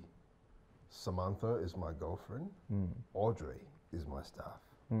should be. Samantha is my girlfriend. Audrey is my staff.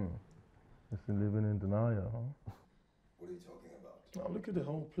 Just living in denial, huh? What are you talking about? Now look at the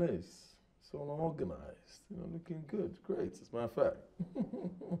whole place. So organized, you know, looking good. Great, as a matter of fact.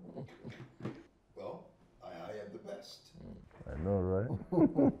 Well, I hired the best. I know, right?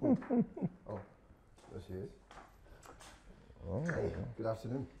 Oh, there she is. Oh. Hey, good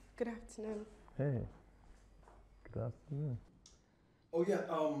afternoon. Good afternoon. Hey, good afternoon. Oh yeah,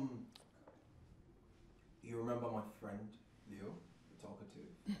 you remember my friend Leo, the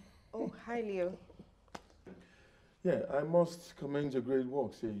talkative? Oh, hi, Leo. Yeah, I must commend your great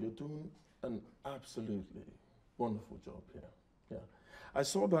works here. You're doing an absolutely wonderful job here. Yeah, I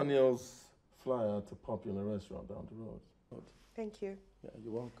saw Daniel's flyer to pop you in a restaurant down the road. Thank you. Yeah,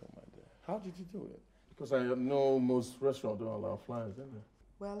 you're welcome, my dear. How did you do it? Because I know most restaurants don't allow flyers, don't they?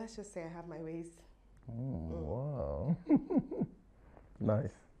 Well, let's just say I have my ways. Wow.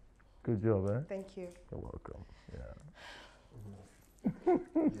 Nice. Good job, eh? Thank you. You're welcome. Yeah.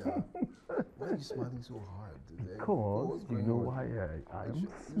 Yeah. Why are you smiling so hard? Because you know why I'm You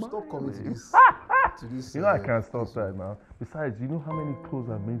smiling. stop coming to this. You know I can't stop that now. Besides, you know how many clothes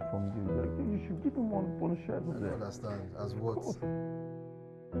I made from you. Like, you should give me one shirt. I don't understand. As what?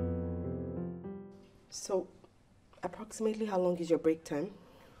 So, approximately how long is your break time?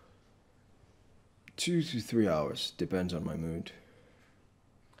 2 to 3 hours, depends on my mood.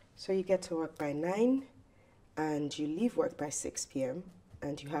 So you get to work by 9 and you leave work by 6 p.m.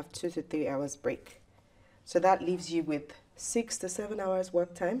 and you have 2 to 3 hours break. So that leaves you with 6 to 7 hours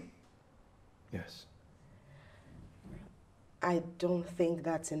work time? Yes. I don't think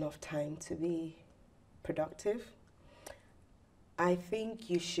that's enough time to be productive. I think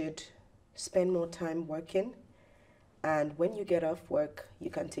you should spend more time working, and when you get off work, you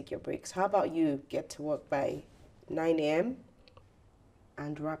can take your breaks. How about you get to work by 9 a.m.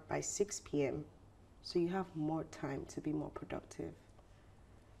 and wrap by 6 p.m. so you have more time to be more productive.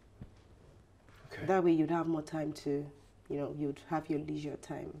 Okay. That way you'd have more time to, you'd have your leisure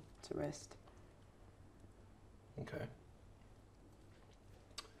time to rest. Okay.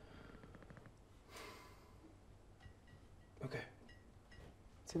 Okay.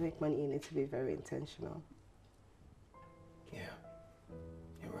 To make money, you need to be very intentional. Yeah.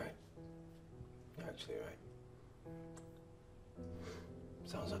 You're right. You're actually right.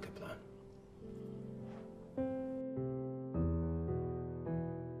 Sounds like a plan.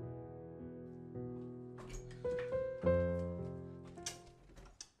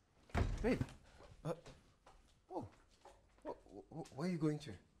 Babe. Where are you going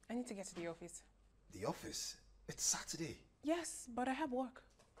to? I need to get to the office. The office? It's Saturday. Yes, but I have work.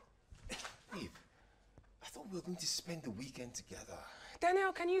 Babe, I thought we were going to spend the weekend together.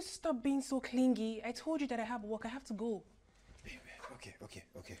 Daniel, can you stop being so clingy? I told you that I have work. I have to go. Babe,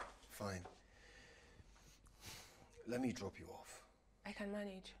 okay, fine. Let me drop you off. I can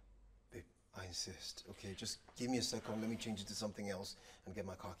manage. Babe, I insist, okay? Just give me a second, let me change it to something else and get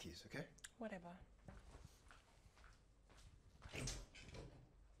my car keys, okay? Whatever.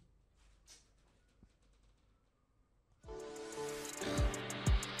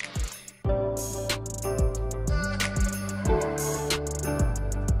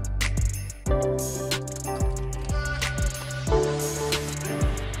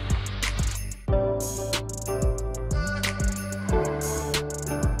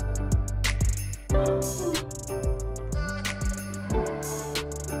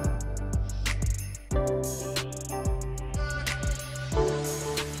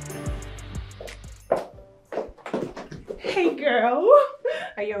 Hey girl,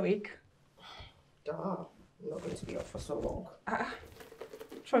 are you awake? Duh, I'm not going to be up for so long.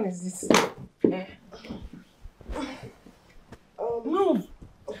 Which one is this? Move!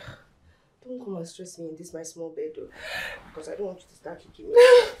 Don't come and stress me in this my small bed though, because I don't want you to start kicking me.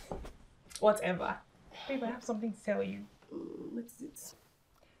 Whatever. Babe, I have something to tell you. What is it?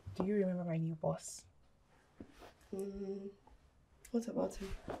 Do you remember my new boss? What about him?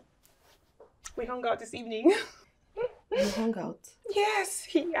 We hung out this evening. You hung out? Yes,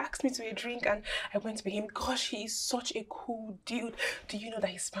 he asked me to a drink and I went with him. Gosh, he is such a cool dude. Do you know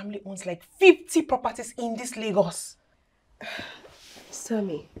that his family owns like 50 properties in this Lagos?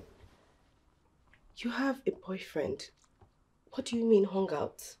 Sammy, you have a boyfriend. What do you mean hung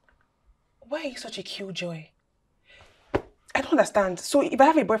out? Why are you such a killjoy? I don't understand. So if I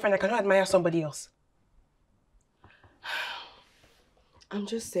have a boyfriend, I cannot admire somebody else? I'm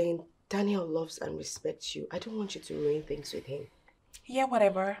just saying, Daniel loves and respects you. I don't want you to ruin things with him. Yeah,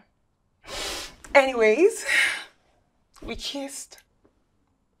 whatever. Anyways, we kissed.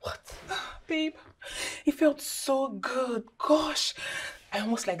 What? Babe, it felt so good. Gosh, I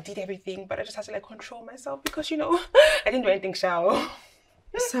almost like did everything, but I just had to like control myself because, you know, I didn't do anything shallow.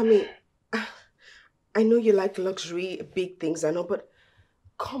 Sammy, I know you like luxury, big things, I know, but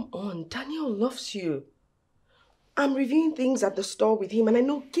come on, Daniel loves you. I'm reviewing things at the store with him, and I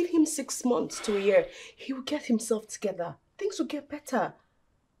know, give him 6 months to a year. He will get himself together. Things will get better.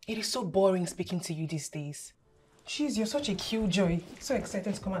 It is so boring speaking to you these days. Jeez, you're such a cute joy. So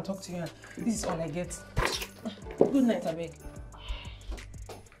excited to come and talk to you. This is all I get. Good night, I beg.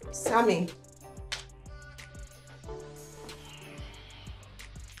 Sammy.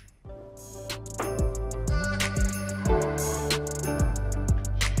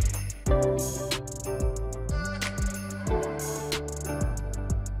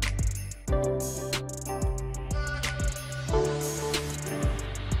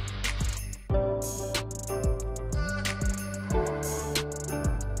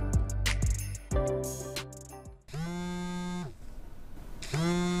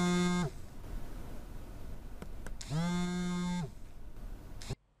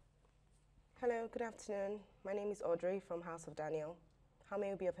 Hello, good afternoon. My name is Audrey from House of Daniel. How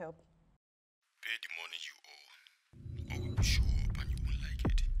may I be of help? Pay the money you owe, or we will show up and you won't like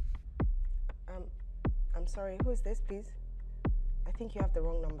it. I'm sorry, who is this, please? I think you have the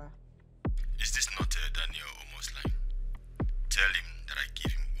wrong number. Is this not Daniel Omo's line? Tell him that I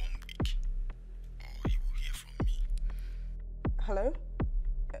give him 1 week, or he will hear from me. Hello?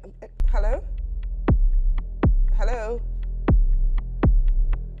 Hello? Hello?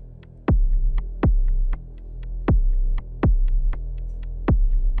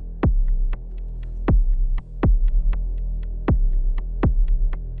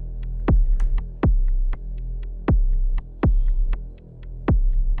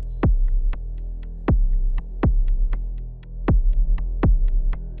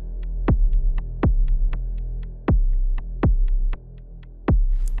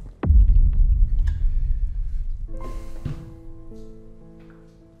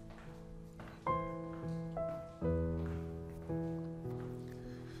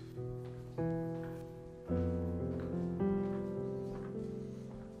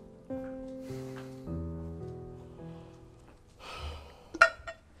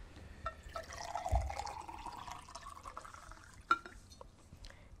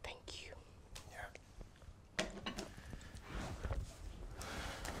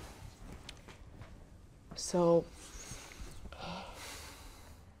 So,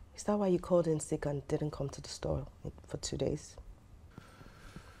 is that why you called in sick and didn't come to the store for 2 days?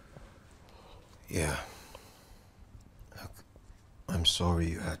 Yeah. Look, I'm sorry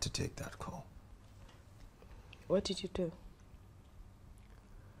you had to take that call. What did you do?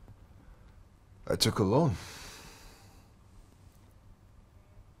 I took a loan.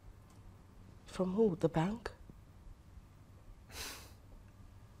 From who? The bank?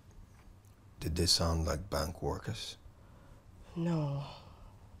 Did they sound like bank workers? No.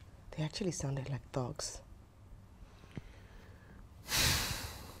 They actually sounded like dogs.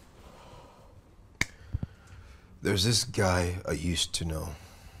 There's this guy I used to know.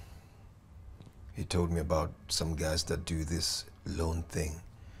 He told me about some guys that do this loan thing.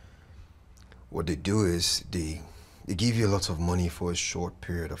 What they do is they give you a lot of money for a short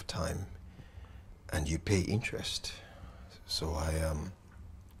period of time and you pay interest. So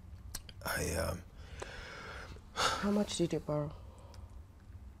How much did you borrow?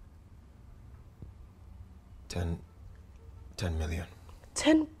 10 million.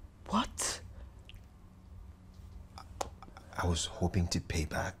 10 what? I was hoping to pay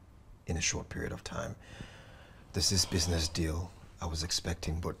back in a short period of time. There's this business deal I was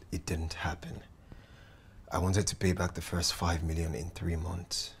expecting, but it didn't happen. I wanted to pay back the first 5 million in 3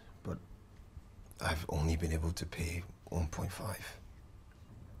 months, but I've only been able to pay 1.5.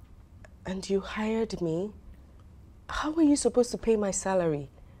 And you hired me? How are you supposed to pay my salary?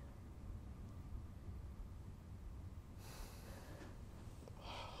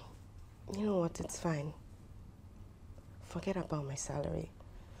 You know what, it's fine. Forget about my salary.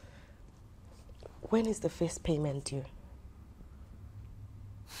 When is the first payment due?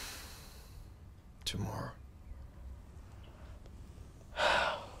 Tomorrow.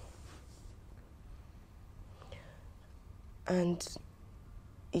 And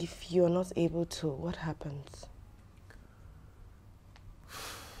if you're not able to, what happens?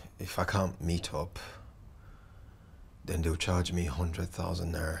 If I can't meet up, then they'll charge me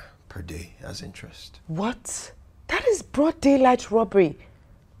 100,000 naira per day as interest. What? That is broad daylight robbery.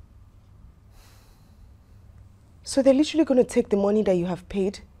 So they're literally going to take the money that you have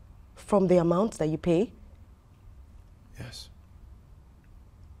paid from the amount that you pay? Yes.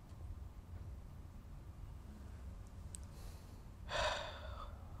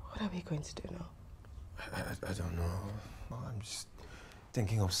 What are we going to do now? I don't know. I'm just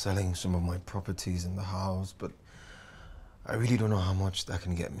thinking of selling some of my properties in the house, but I really don't know how much that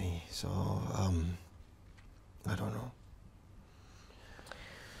can get me. So, I don't know.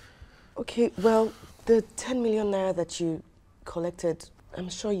 Okay, well, the 10 million naira that you collected, I'm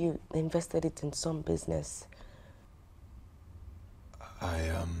sure you invested it in some business.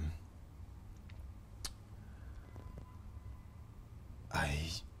 I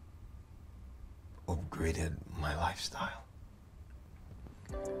upgraded my lifestyle.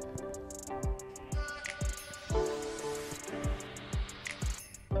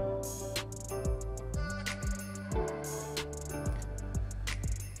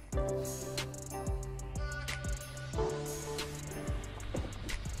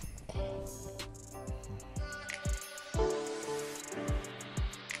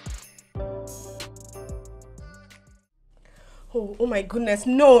 Oh my goodness,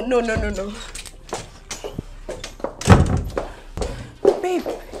 no. Babe,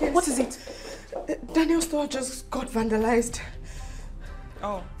 yes. What is it? Daniel's store just got vandalized.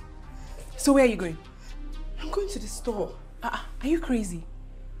 Oh. So where are you going? I'm going to the store. Are you crazy?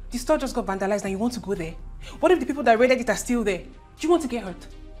 The store just got vandalized and you want to go there? What if the people that raided it are still there? Do you want to get hurt?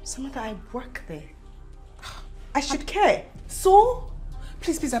 Samantha, I work there. I should care. So?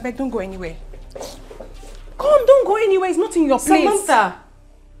 Please, I beg, don't go anywhere. Come, don't go anywhere. It's not in your place. Samantha!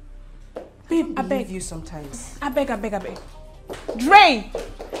 Babe, I beg you sometimes. I beg. Dre!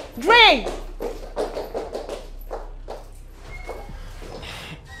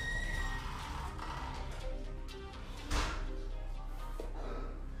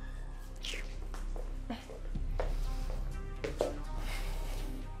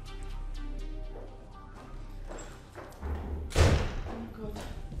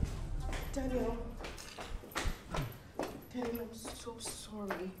 Daniel, I'm so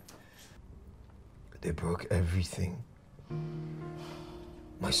sorry. They broke everything.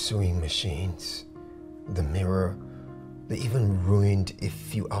 My sewing machines, the mirror. They even ruined a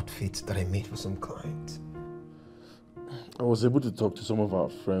few outfits that I made for some clients. I was able to talk to some of our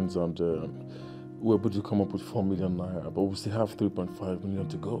friends and we were able to come up with 4 million naira, but we still have 3.5 million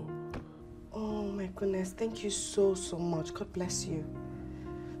to go. Oh my goodness, thank you so much. God bless you.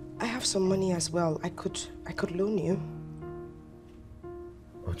 I have some money as well. I could loan you.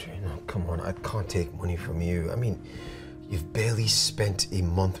 Audrey, no, come on. I can't take money from you. I mean, you've barely spent a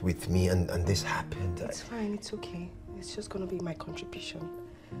month with me and this happened. It's fine, it's okay. It's just gonna be my contribution.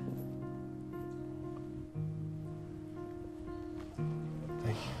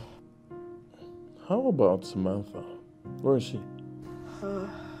 Thank you. How about Samantha? Where is she?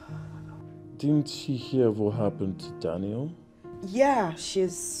 Didn't she hear of what happened to Daniel? Yeah,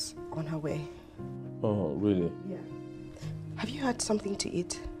 she's on her way. Oh, really? Yeah. Have you had something to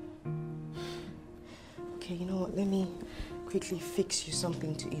eat? Okay, you know what? Let me quickly fix you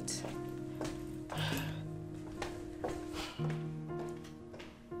something to eat.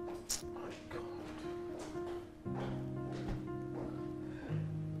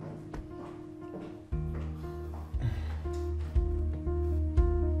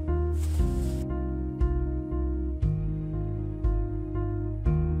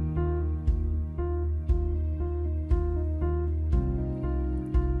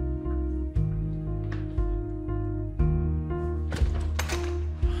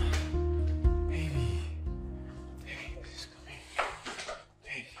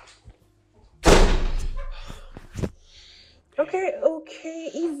 Okay,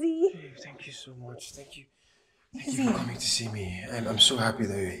 easy. Hey, thank you so much. Thank you. Thank you for coming to see me. I'm so happy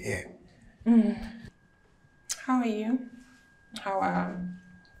that you're here. How are you? How are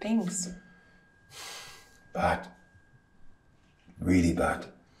things? Bad. Really bad.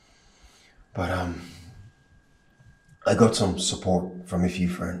 But I got some support from a few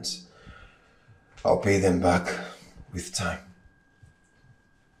friends. I'll pay them back with time.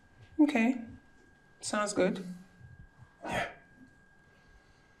 Okay. Sounds good. Yeah.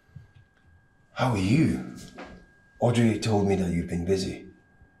 How are you? Audrey told me that you've been busy.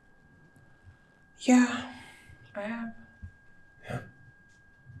 Yeah, I have. Yeah?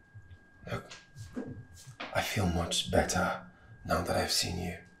 Look, I feel much better now that I've seen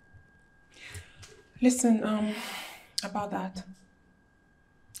you. Listen, about that.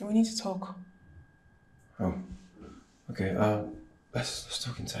 We need to talk. Oh, okay, let's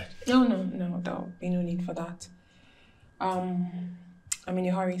talk inside. No, there'll be no need for that. I'm in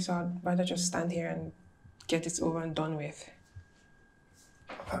a hurry, so I'd rather just stand here and get it over and done with.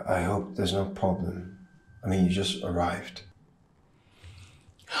 I hope there's no problem. I mean, you just arrived.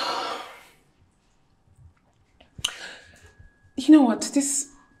 You know what? This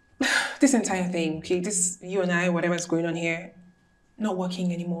entire thing, okay, this you and I, whatever's going on here, not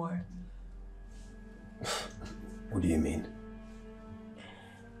working anymore. What do you mean?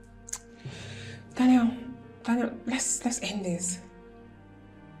 Daniel, let's end this.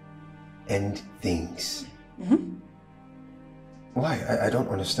 End things? Mm-hmm. Why? I don't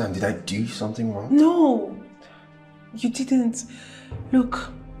understand. Did I do something wrong? No, you didn't.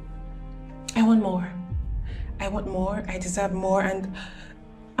 Look, I want more. I want more, I deserve more, and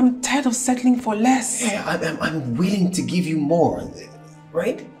I'm tired of settling for less. Yeah, I'm willing to give you more,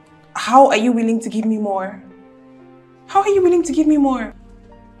 right? How are you willing to give me more? How are you willing to give me more?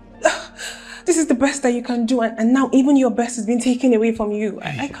 This is the best that you can do, and now even your best has been taken away from you.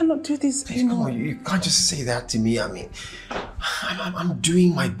 I cannot do this anymore. Come on, you can't just say that to me. I mean, I'm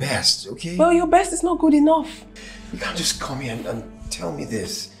doing my best, okay? Well, your best is not good enough. You can't just come here and tell me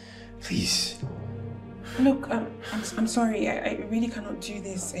this. Please. Look, I'm sorry. I really cannot do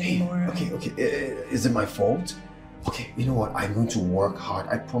this anymore. Hey, okay. Is it my fault? Okay, you know what? I'm going to work hard.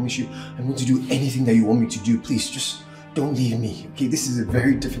 I promise you, I'm going to do anything that you want me to do. Please, just don't leave me. Okay, this is a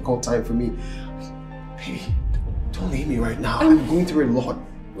very difficult time for me. Baby, don't leave me right now. I'm going through a lot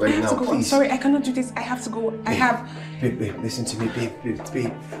right now. Please. I'm sorry, I cannot do this. I have to go. Babe, listen to me,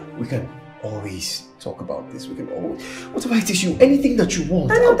 babe. We can always talk about this. We can always. Whatever it is anything that you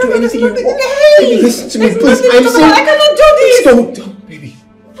want. I'll do anything you want. Baby, listen to me, please. I'm saying. I cannot do this. Don't, baby.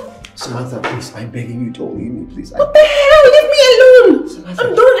 Samantha, please, I'm begging you, don't leave me, please. What the hell? Leave me alone! Samantha.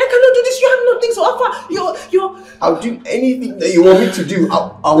 I'm done. I cannot do this. You have nothing to offer. You're. I'll do anything that you want me to do.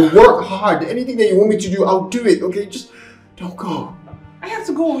 I'll work hard. Anything that you want me to do, I'll do it. Okay, just don't go. I have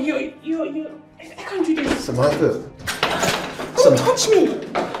to go. I can't do this. Samantha. Don't touch me.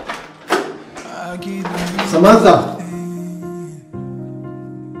 Samantha.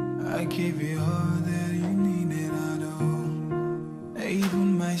 I gave you all that you needed. I know,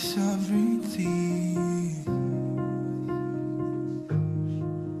 even my sovereignty.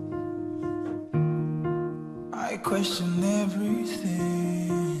 I question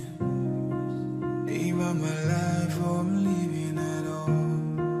everything, even my life or living at all.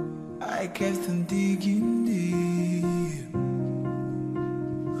 I kept on digging deep.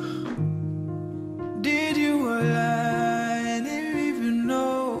 Did you lie? Didn't even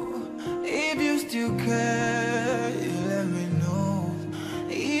know. If you still care, you let me know.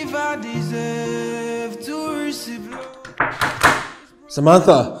 If I deserve to receive love.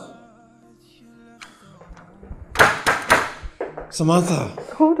 Samantha. Samantha.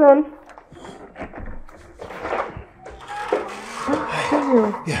 Hold on.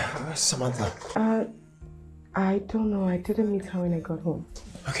 Yeah, Samantha. I don't know. I didn't meet her when I got home.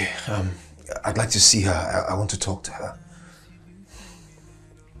 Okay, I'd like to see her. I want to talk to her.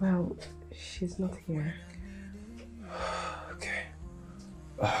 Well, she's not here. Okay.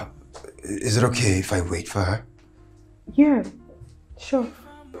 Is it okay if I wait for her? Yeah, sure.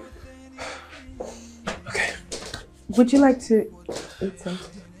 Okay. Would you like to eat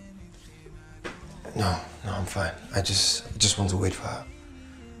something? No, I'm fine. I just want to wait for her.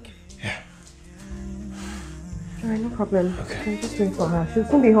 Yeah. Alright, no problem. Okay. I'm just waiting for her. She'll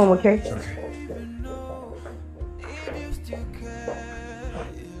soon be home, okay? Okay.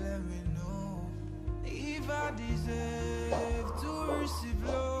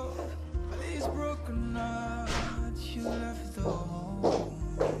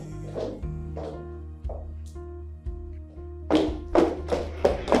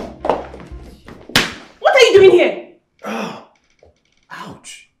 What are you doing here? Oh,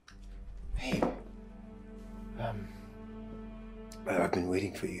 ouch. Hey. I've been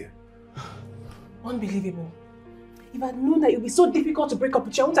waiting for you. Unbelievable. If I'd known that it would be so difficult to break up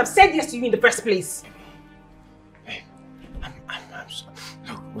with you, I wouldn't have said yes to you in the first place. Hey, I'm sorry.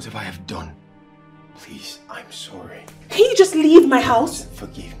 Look, whatever I have done, please, I'm sorry. Can you just leave my house?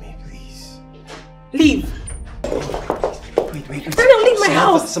 Forgive me, please. Leave. Wait. Daniel, leave my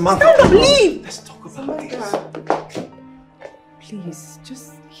house. Samantha, Stand up, leave. Let's talk about this. Please,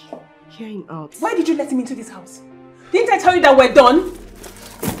 just hear him out. Why did you let him into this house? Didn't I tell you that we're done?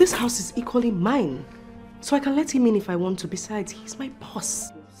 This house is equally mine. So I can let him in if I want to. Besides, he's my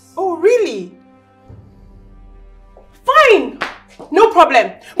boss. Oh, really? Fine. No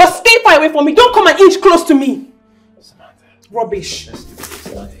problem. But stay far away from me. Don't come an inch close to me. Samantha. Rubbish.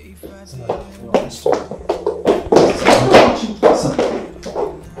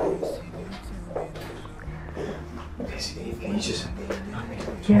 Can you just...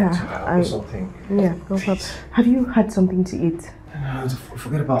 Yeah, something? Yeah, no problem. Have you had something to eat? No, No,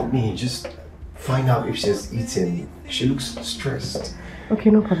 forget about me. Just find out if she's eaten. She looks stressed.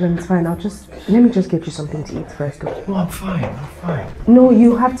 Okay, no problem. It's fine. Let me just get you something to eat first. Okay? No, I'm fine. I'm fine. No,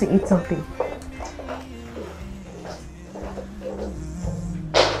 you have to eat something.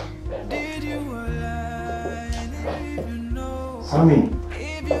 Sammy.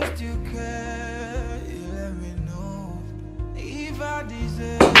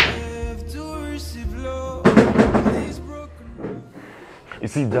 You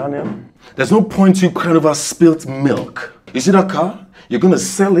see, Daniel, there's no point you crying over spilt milk. You see that car? You're going to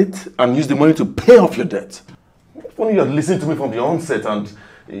sell it and use the money to pay off your debt. If only you had listened to me from the onset and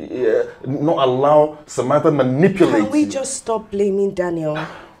not allow Samantha to manipulate Can we you. just stop blaming Daniel?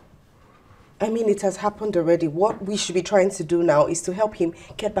 I mean, it has happened already. What we should be trying to do now is to help him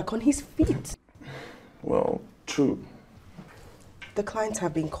get back on his feet. Well, true. The clients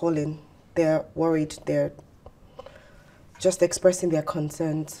have been calling. They're worried. They're just expressing their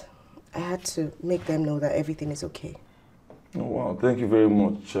concerns. I had to make them know that everything is okay. Oh, wow. Thank you very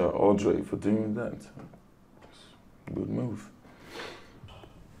much, Audrey, for doing that. Good move.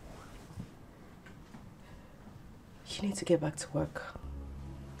 You need to get back to work.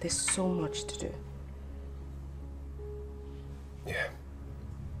 There's so much to do. Yeah.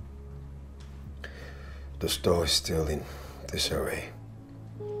 The store is still in disarray.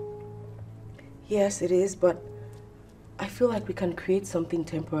 Yes, it is, but I feel like we can create something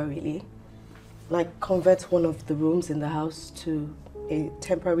temporarily. Like convert one of the rooms in the house to a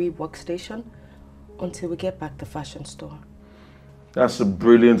temporary workstation until we get back the fashion store. That's a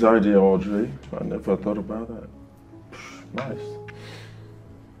brilliant idea, Audrey. I never thought about that. Nice.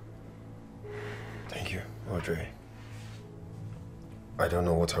 Thank you, Audrey. I don't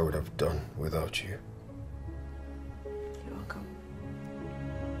know what I would have done without you. You're welcome.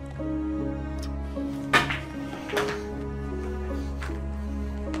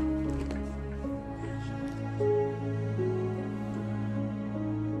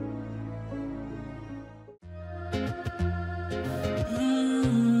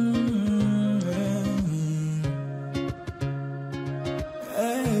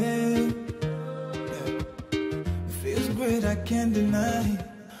 I can't deny.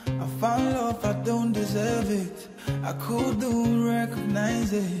 I found love, I don't deserve it. I couldn't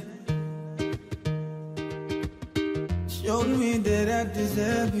recognize it. Showed me that I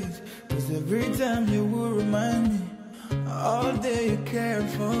deserve it. Cause every time you will remind me, all day you care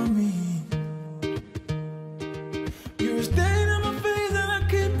for me. You're staring at my face and I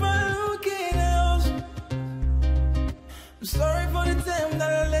keep on looking else. I'm sorry for the time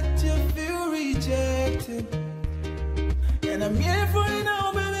that I let you feel rejected. And I'm here for you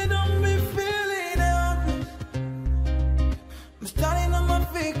now, baby, don't be feeling helpless. I'm standing on my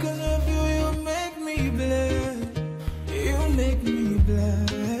feet cause of you, you make me blessed. You make me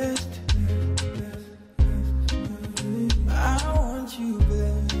blessed. I want you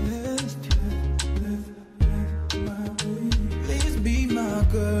blessed. Please be my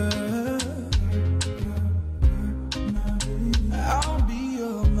girl. I'll be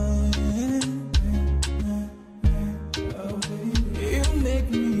your man. You make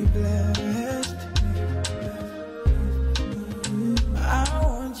me blessed. I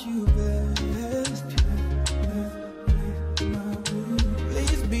want you blessed.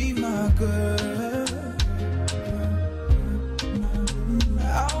 Please be my girl.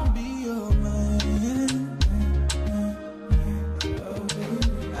 I'll be your man.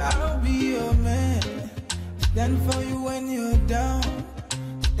 I'll be your man. Stand for you when you're down.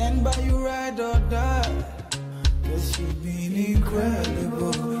 Stand by you, ride or die. Cause you've been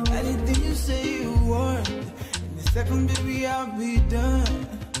incredible. Anything you say you want, in a second, baby, I'll be done.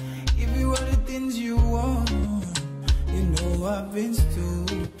 If you are the things you want, you know I've been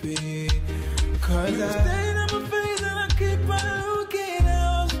stupid. Cause I stayed on my face and I keep on looking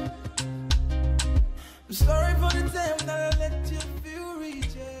else. I'm sorry for the time that I let you feel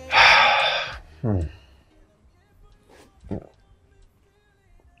rejected.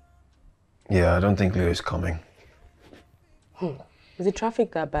 Yeah, I don't think Leo is coming. Is the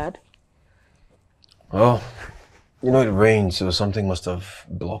traffic that bad? Oh, you know it rained, so something must have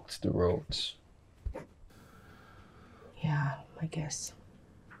blocked the roads. Yeah, I guess.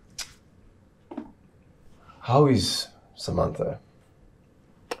 How is Samantha?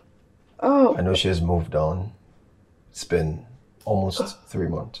 Oh. I know she has moved on. It's been almost 3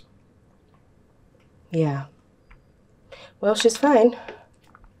 months. Yeah. Well, she's fine.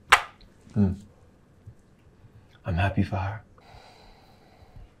 I'm happy for her.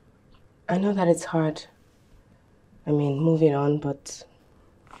 I know that it's hard. I mean, moving on, but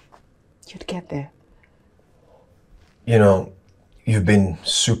you'd get there. You know, You've been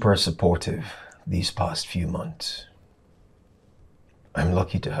super supportive these past few months. I'm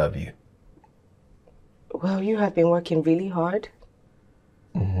lucky to have you. Well, you have been working really hard.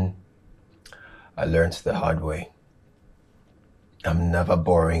 I learned the hard way. I'm never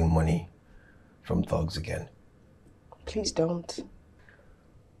borrowing money from thugs again. Please don't.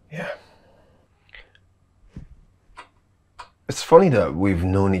 Yeah. It's funny that we've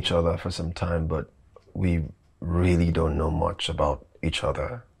known each other for some time, but we really don't know much about each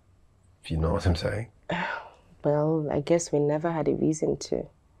other, if you know what I'm saying. Well, I guess we never had a reason to.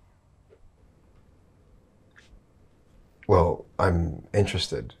 Well, I'm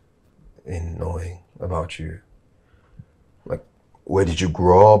interested in knowing about you. Like, where did you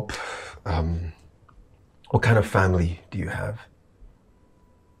grow up? What kind of family do you have?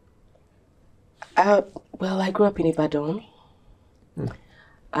 Well, I grew up in Ibadan.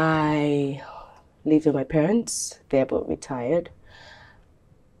 I lived with my parents. They're both retired.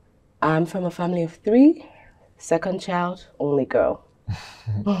 I'm from a family of 3. Second child, only girl.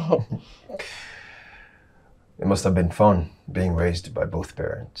 It must have been fun being raised by both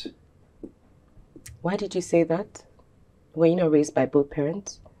parents. Why did you say that? Were you not raised by both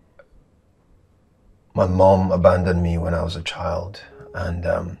parents? My mom abandoned me when I was a child,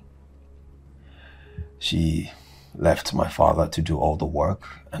 and she left my father to do all the work,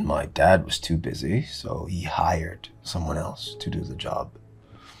 and my dad was too busy, so he hired someone else to do the job.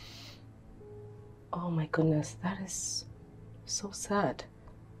 Oh my goodness, that is so sad.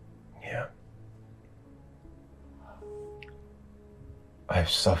 Yeah. I've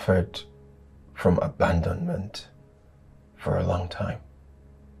suffered from abandonment for a long time,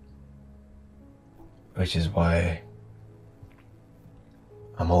 which is why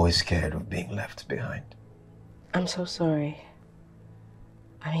I'm always scared of being left behind. I'm so sorry.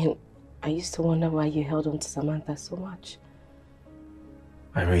 I mean, I used to wonder why you held on to Samantha so much.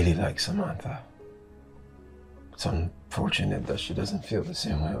 I really like Samantha. It's unfortunate that she doesn't feel the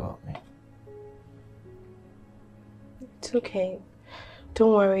same way about me. It's okay.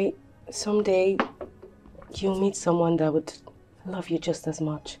 Don't worry. Someday you'll meet someone that would love you just as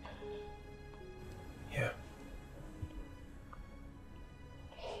much. Yeah.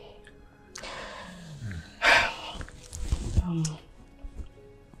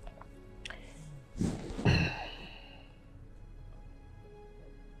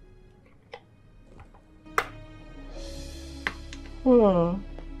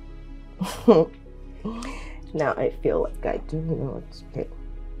 Now I feel like I do know it's okay.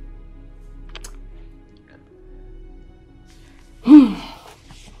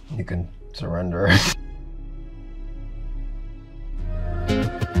 You can surrender.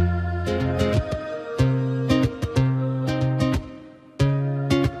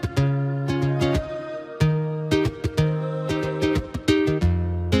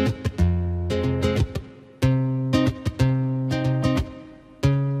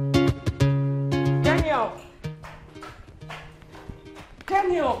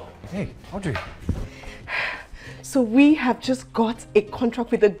 Hey, Audrey. So we have just got a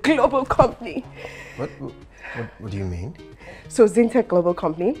contract with a global company. What do you mean? So Zintech Global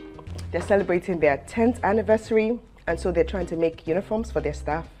Company, they're celebrating their 10th anniversary, and so they're trying to make uniforms for their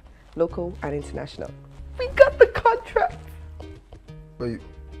staff, local and international. We got the contract. Are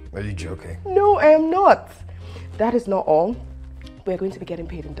you joking? No, I am not. That is not all. We're going to be getting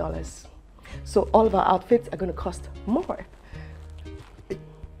paid in dollars. So all of our outfits are going to cost more.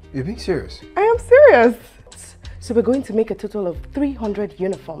 You're being serious? I am serious. So we're going to make a total of 300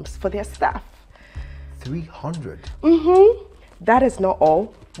 uniforms for their staff. 300? That is not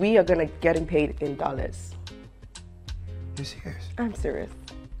all. We are going to getting paid in dollars. You're serious? I'm serious.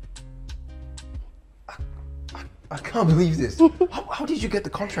 I can't believe this. How did you get the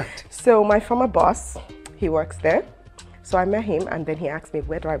contract? So my former boss, he works there. So I met him and then he asked me,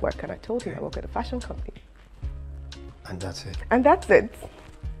 where do I work? And I told him I work at a fashion company. And that's it? And that's it.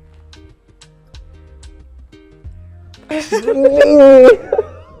 We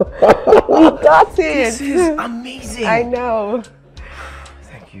got it. This is amazing. I know.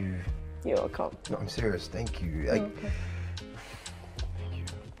 Thank you. You're welcome. No, I'm serious. Thank you. Okay.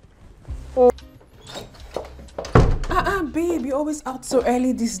 Babe, you're always out so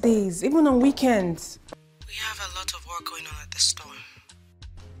early these days, even on weekends. We have a lot of work going on at the store.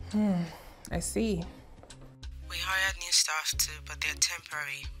 I see. We hired new staff too, but they're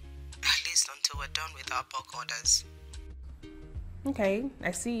temporary. At least until we're done with our bulk orders. Okay,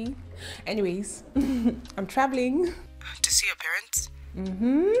 I see. Anyways, I'm traveling. To see your parents?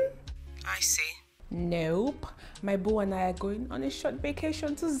 I see. Nope. My boo and I are going on a short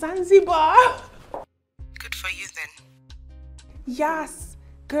vacation to Zanzibar. Good for you then. Yes,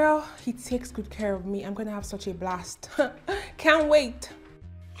 girl, he takes good care of me. I'm gonna have such a blast. Can't wait.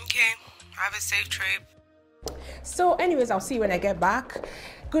 Okay, have a safe trip. So anyways, I'll see you when I get back.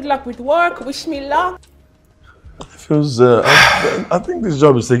 Good luck with work. Wish me luck. It feels, I think this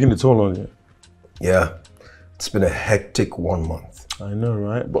job is taking a toll on you. Yeah, it's been a hectic 1 month. I know,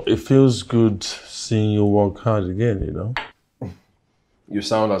 right? But it feels good seeing you work hard again, you know? You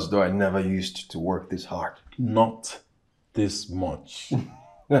sound as though I never used to work this hard. Not this much.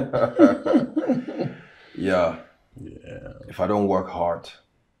 Yeah. Yeah. If I don't work hard,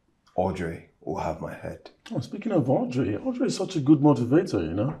 Audrey will have my head. Oh, speaking of Audrey is such a good motivator,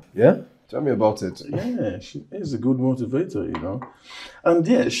 you know? Yeah? Tell me about it. Yeah, she is a good motivator, you know? And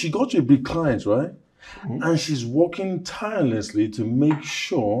yeah, she got you a big client, right? Mm-hmm. And she's working tirelessly to make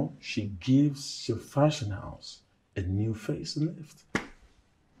sure she gives your fashion house a new face and lift.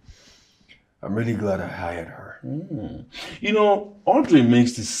 I'm really glad I hired her. You know, Audrey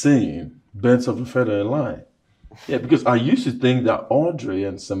makes this saying, birds of a feather align. Yeah, because I used to think that Audrey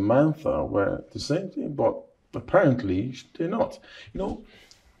and Samantha were the same thing, but apparently they're not. You know,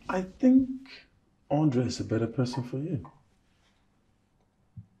 I think Audrey is a better person for you.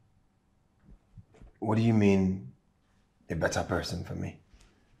 What do you mean, a better person for me?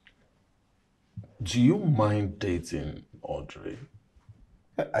 Do you mind dating Audrey?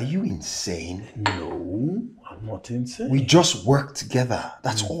 Are you insane? No, I'm not insane. We just work together,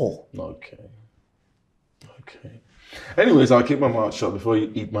 that's all. Okay. Anyways, I'll keep my mouth shut before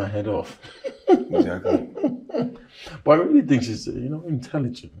you eat my head off. Exactly. But I really think she's, you know,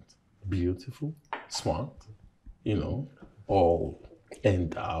 intelligent, beautiful, smart, you know, all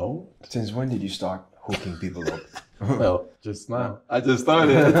endowed. Since when did you start hooking people up? Well, just now. I just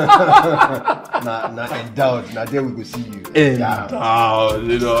started. Not endowed. Now there we go see you. Endowed,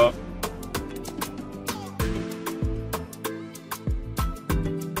 you know.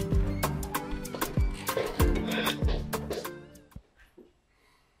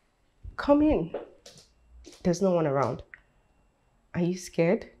 Come in. There's no one around. Are you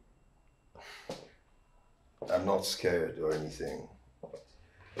scared? I'm not scared or anything.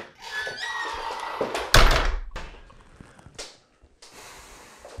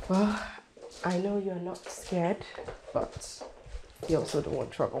 Well, I know you're not scared, but you also don't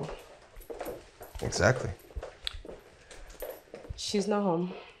want trouble. Exactly. She's not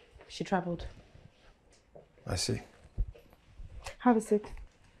home. She traveled. I see. Have a seat.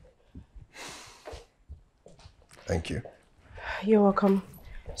 Thank you. You're welcome.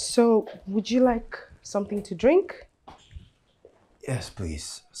 So, would you like something to drink? Yes,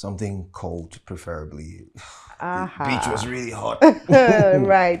 please. Something cold, preferably. The beach was really hot.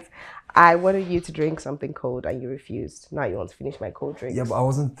 Right. I wanted you to drink something cold and you refused. Now you want to finish my cold drink. Yeah, but I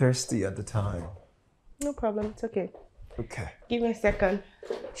wasn't thirsty at the time. No problem. It's okay. Okay. Give me a second.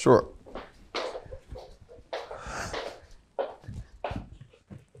 Sure.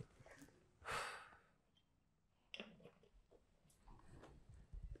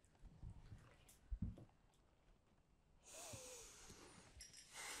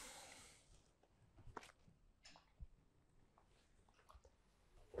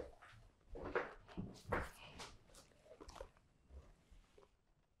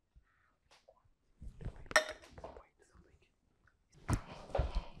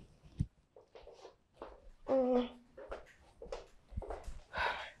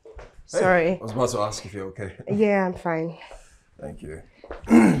 Sorry. Hey, I was about to ask if you're okay. Yeah, I'm fine. Thank you.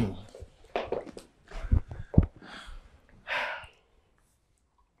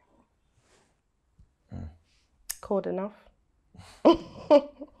 Cold enough?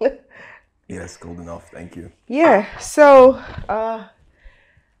 Yes, cold enough. Thank you. Yeah, so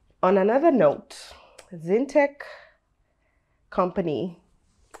on another note, Zintech company,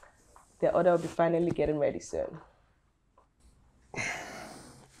 the order will be finally getting ready soon.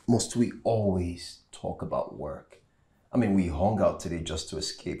 Must we always talk about work? I mean, we hung out today just to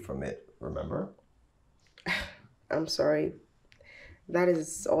escape from it, remember? I'm sorry. That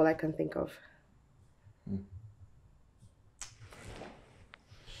is all I can think of.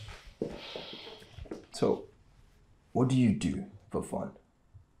 So, what do you do for fun?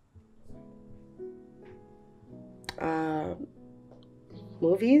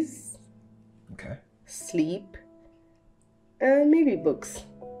 Movies, Okay. sleep, and maybe books.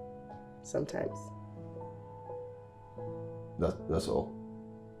 Sometimes. That's all.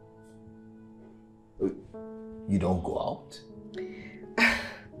 You don't go out?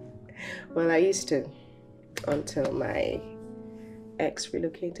 Well, I used to, until my ex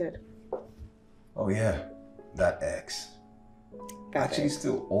relocated. Oh yeah, that ex. That Actually ex.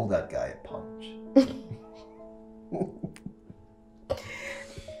 still owe that guy a punch.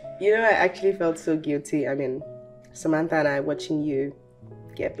 You know, I actually felt so guilty. I mean, Samantha and I watching you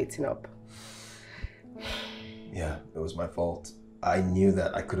get beaten up. Yeah, it was my fault. I knew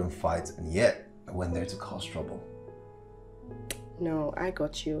that I couldn't fight, and yet I went there to cause trouble. No, I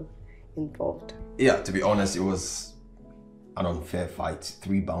got you involved. Yeah, to be honest, it was an unfair fight.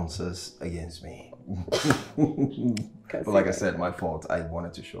 3 bouncers against me. But like I said, my fault. I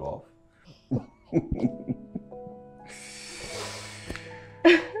wanted to show off.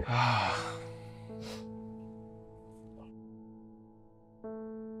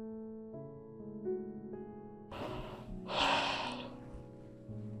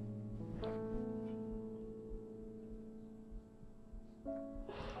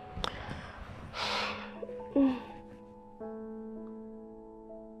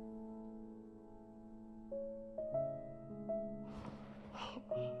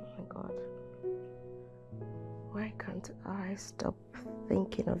 Why can't I stop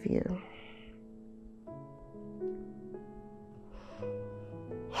thinking of you?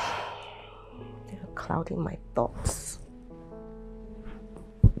 You're clouding my thoughts.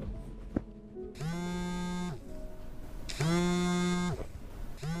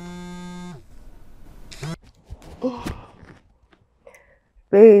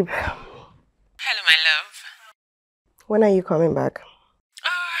 Babe. Hello, my love. When are you coming back?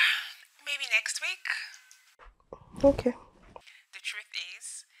 Maybe next week. Okay. The truth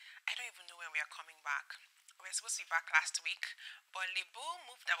is, I don't even know when we are coming back. We were supposed to be back last week, but Lebo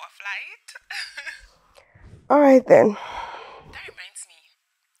moved our flight. Alright then. That reminds me,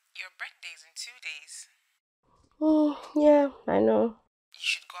 your birthday is in 2 days. Yeah, I know. You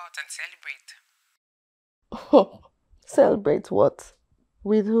should go out and celebrate. Celebrate what?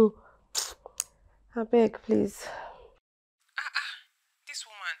 With who? I beg, please. This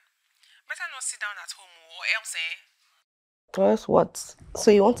woman. Better not sit down at home or else, Or else what?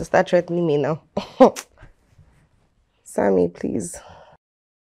 So you want to start threatening me now? Sammy, please.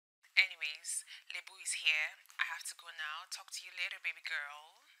 Anyways, Lebo is here. I have to go now. Talk to you later, baby girl.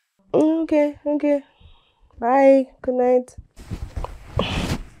 Okay. Bye. Good night.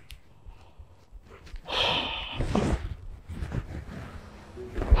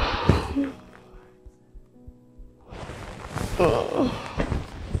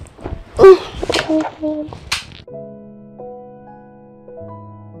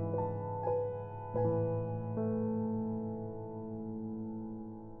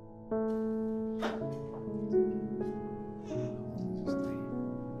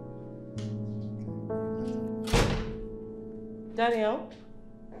 Daniel?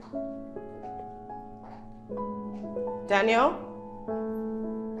 Daniel?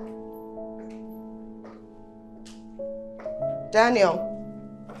 Daniel?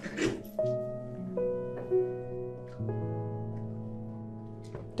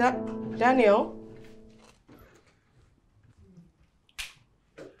 Daniel?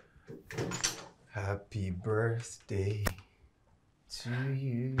 Happy birthday to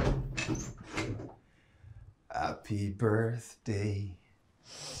you. Happy birthday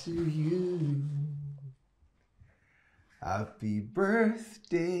to you. Happy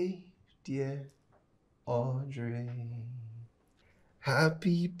birthday, dear Audrey.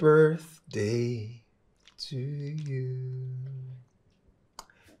 Happy birthday to you.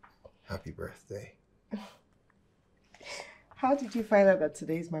 Happy birthday. How did you find out that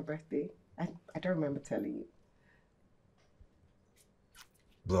today is my birthday? I don't remember telling you.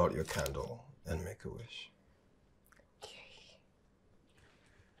 Blow out your candle and make a wish.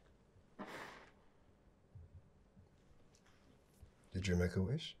 Did you make a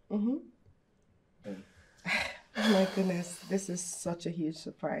wish? Mm-hmm. Oh my goodness, this is such a huge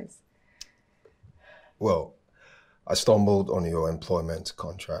surprise. Well, I stumbled on your employment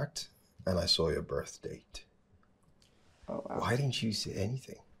contract and I saw your birth date. Oh, wow. Why didn't you say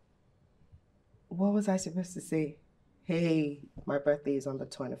anything? What was I supposed to say? Hey, my birthday is on the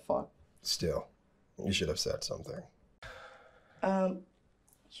 24th. Still, you should have said something.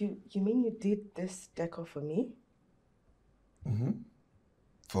 You mean you did this decor for me? Mm-hmm.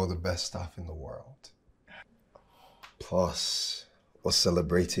 For the best staff in the world. Plus, we're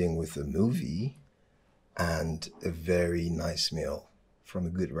celebrating with a movie and a very nice meal from a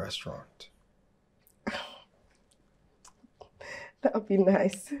good restaurant. That would be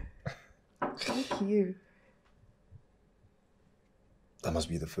nice. Thank you. That must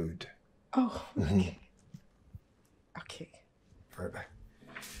be the food. Oh, okay. Okay. Right back.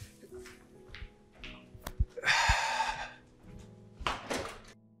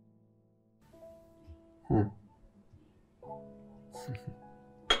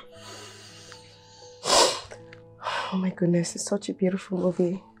 Oh my goodness, it's such a beautiful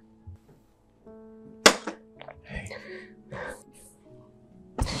movie.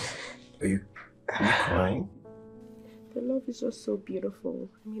 is just so beautiful.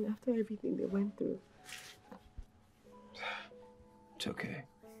 I mean, after everything they went through. It's okay.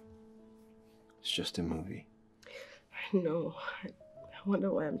 It's just a movie. I know. I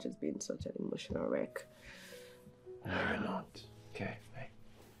wonder why I'm just being such an emotional wreck. No, you're not. Okay, hey.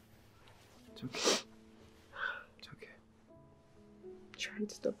 It's okay. It's okay. I'm trying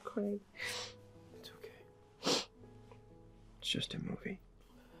to stop crying. It's okay. It's just a movie.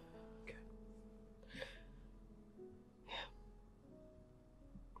 Okay.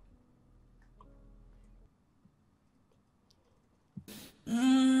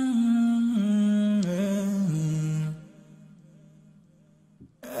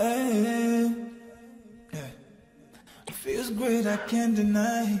 It feels great, I can't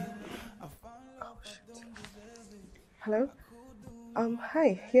deny. Oh, shit. Hello?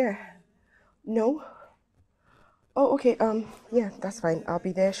 Hi, yeah. No? Oh, okay, yeah, that's fine. I'll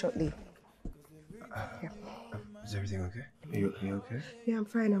be there shortly. Yeah. Is everything okay? Are you okay? Yeah, I'm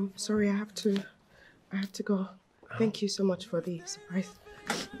fine. I'm sorry, I have to go. Thank you so much for the surprise.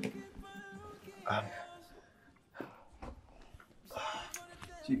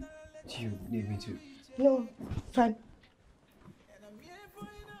 Do you need me to? No, fine.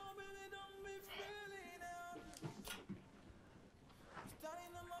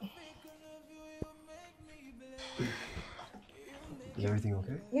 Is everything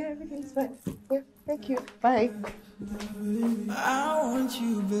okay? Yeah, everything's fine. Yeah, thank you. Bye. I want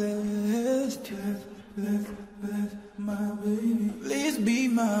you blessed, blessed, my baby. Please be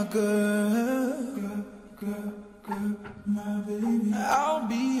my girl, girl, my baby. I'll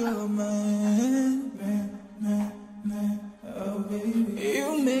be your man, oh baby.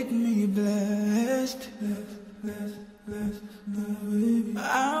 You make me blessed, blessed, my baby.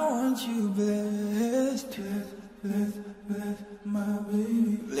 I want you blessed, blessed, my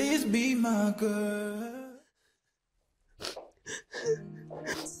baby. Please be my girl.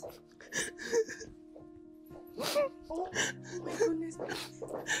 Oh my goodness.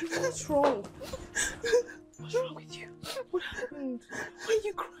 What's wrong? What's wrong with you? What happened? Why are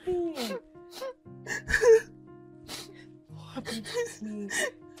you crying? What happened to me?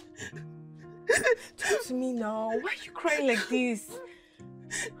 Talk to me now. Why are you crying like this?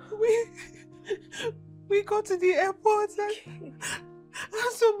 We got to the airport and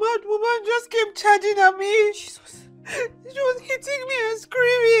some mad woman just came charging at me. Jesus. She was hitting me and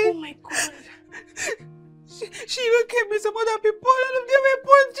screaming. Oh my God. She even came with some other people. All of them were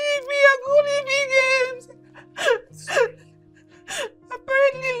punching me and calling me names.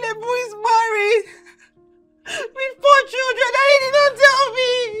 Apparently Lebu is married with 4 children and he did not tell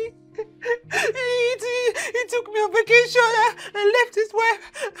me. He took me on vacation and left his wife,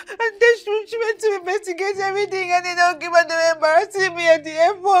 and then she went to investigate everything and they don't give her the embarrassing me at the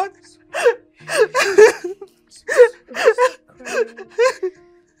airport.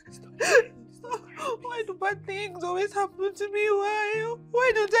 Why do bad things always happen to me?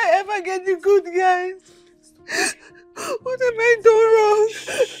 Why don't I ever get the good guys? What am I doing wrong?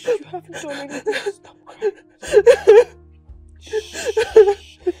 You haven't done anything. Stop crying.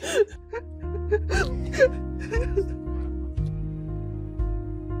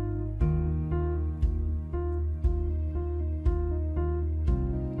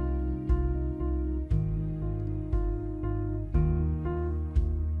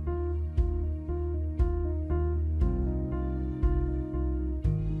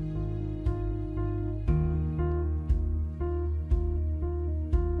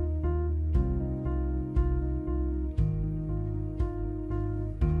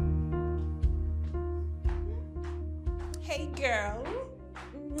 Hey girl.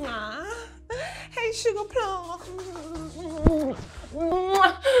 Mwah. Hey sugar plum.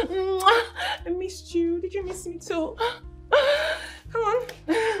 I missed you. Did you miss me too? Come on.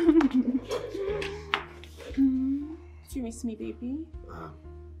 Did you miss me, baby?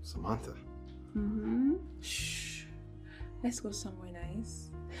 Samantha. Shh. Let's go somewhere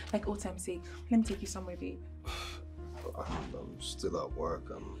nice. Like old time's sake. Let me take you somewhere, babe. I'm still at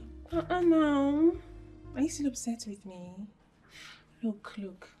work. No. Are you still upset with me? Look,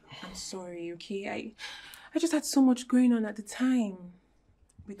 I'm sorry, okay? I just had so much going on at the time.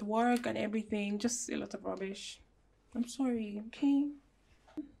 With work and everything, just a lot of rubbish. I'm sorry, okay?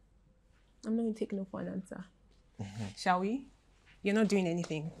 I'm not going to take no for an answer. Shall we? You're not doing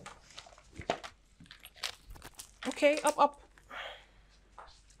anything. Okay, up.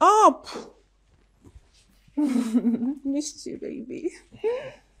 Up! Missed you, baby.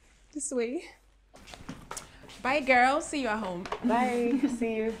 This way. Bye, girl. See you at home. Bye.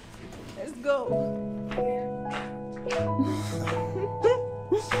 See you. Let's go.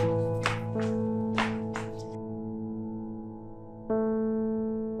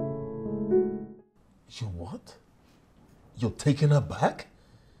 You what? You're taking her back?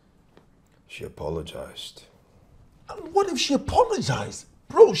 She apologized. And what if she apologized?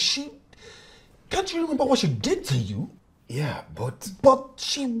 Bro, can't you remember what she did to you? Yeah, but... But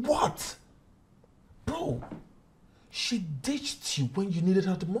she what? Bro, she ditched you when you needed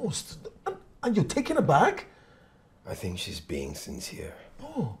her the most. And you're taking her back? I think she's being sincere.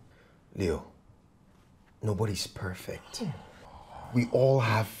 Oh. Leo, nobody's perfect. We all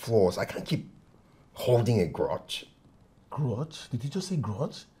have flaws. I can't keep holding a grudge. Grudge? Did you just say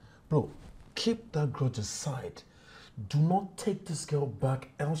grudge? Bro, keep that grudge aside. Do not take this girl back,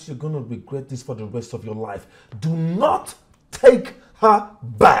 else you're gonna regret this for the rest of your life. Do not take her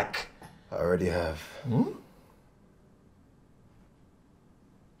back. I already have. Hmm?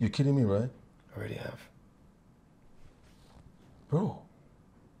 You kidding me, right? I already have. Bro,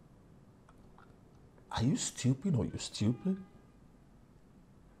 are you stupid or you stupid?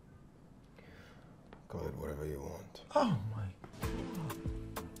 Call it whatever you want. Oh my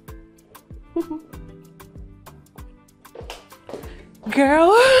God.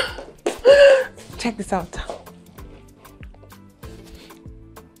 Girl, check this out.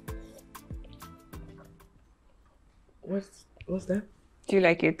 What's that? Do you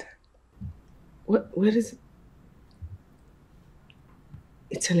like it? What is it?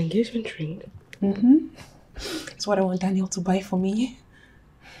 It's an engagement ring. Mm-hmm. It's what I want Daniel to buy for me.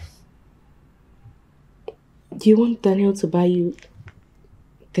 Do you want Daniel to buy you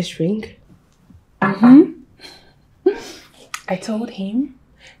this ring? Mm-hmm. I told him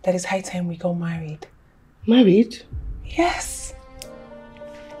that it's high time we got married. Married? Yes.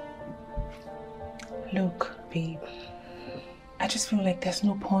 Look, babe. I just feel like there's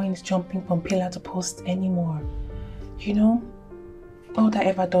no point jumping from pillar to post anymore. You know? All that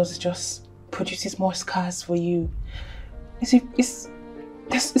ever does is just produces more scars for you. It's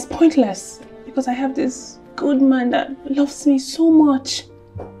pointless because I have this good man that loves me so much.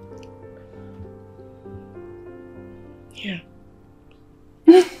 Yeah.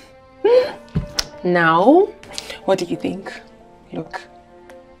 Now, what do you think? Look,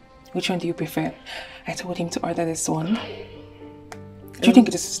 which one do you prefer? I told him to order this one. Do you think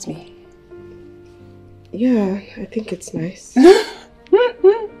it suits me? Yeah, I think it's nice.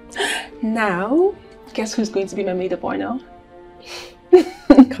 Now, guess who's going to be my maid of honor?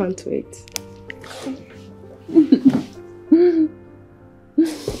 Can't wait.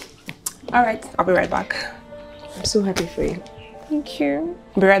 All right, I'll be right back. I'm so happy for you. Thank you.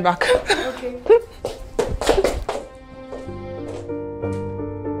 I'll be right back. Okay.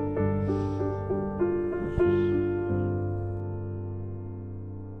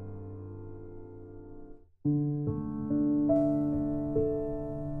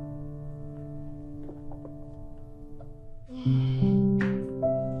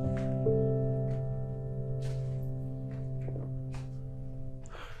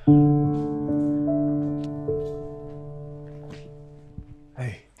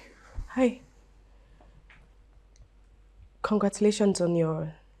 Hi. Congratulations on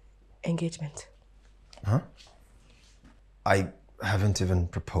your engagement. Huh? I haven't even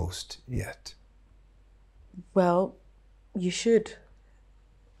proposed yet. Well, you should.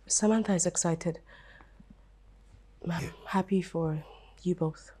 Samantha is excited. I'm happy for you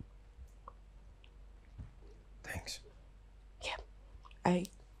both. Thanks. Yeah. I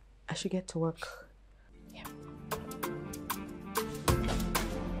should get to work. Yeah.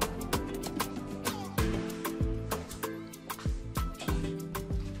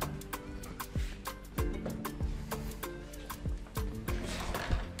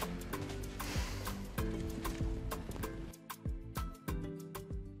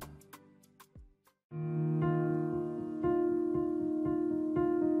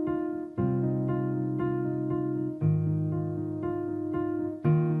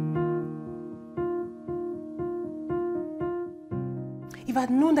 If I'd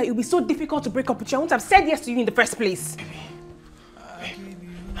known that it would be so difficult to break up with you, I wouldn't have said yes to you in the first place.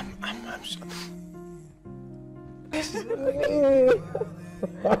 I'm sorry.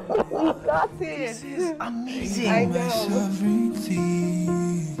 You got it. This is amazing. I know.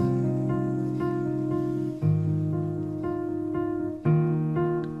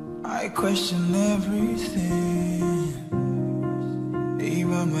 I question everything,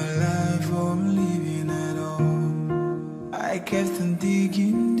 even my life or living at all. I kept on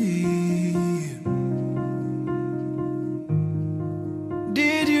digging deep.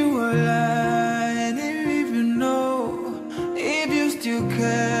 Did you lie? I didn't even know. If you still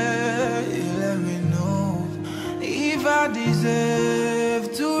care, you let me know. If I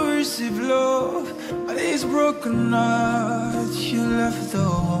deserve to receive love, but this broken heart you left the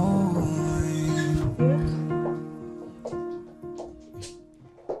home.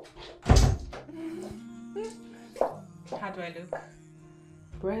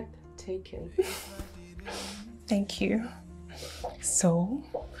 speaking. Thank you. So,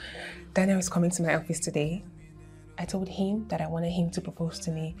 Daniel is coming to my office today. I told him that I wanted him to propose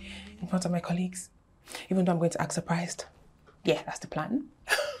to me in front of my colleagues, even though I'm going to act surprised. Yeah, that's the plan.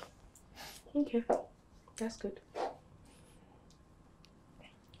 Okay, that's good.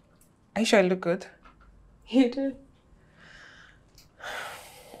 Are you sure I look good? You do.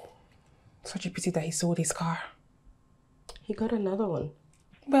 Such a pity that he sold his car. He got another one.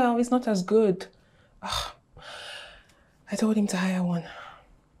 Well, it's not as good. Ugh. I told him to hire one.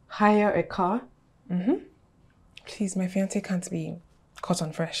 Hire a car? Mm-hmm. Please, my fiancé can't be caught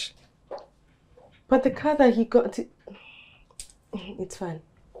on fresh. But the car that he got, it's fine.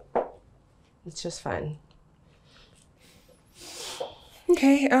 It's just fine.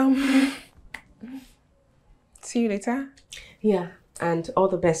 Okay, see you later. Yeah, and all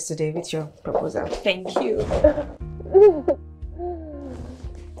the best today with your proposal. Thank you.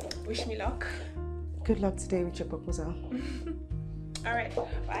 Wish me luck. Good luck today with your proposal. All right,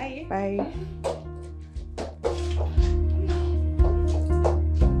 bye. Bye.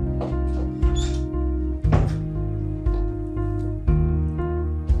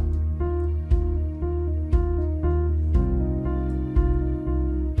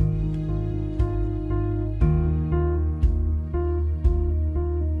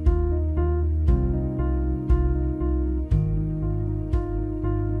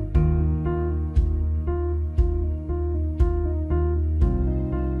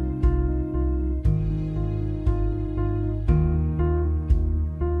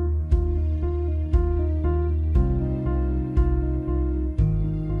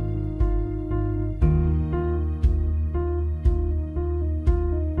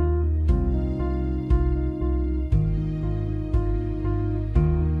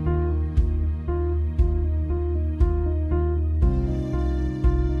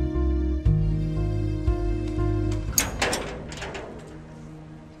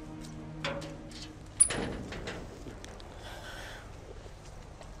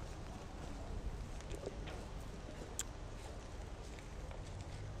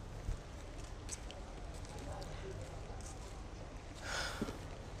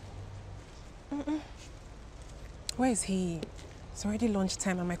 Where is he? It's already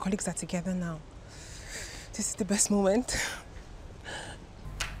lunchtime and my colleagues are together now. This is the best moment.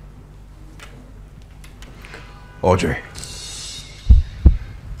 Audrey.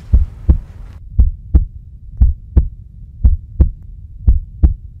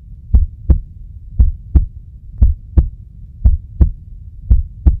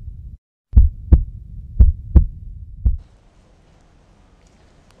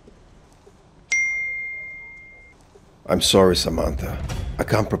 I'm sorry, Samantha. I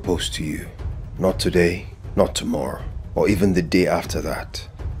can't propose to you. Not today, not tomorrow, or even the day after that.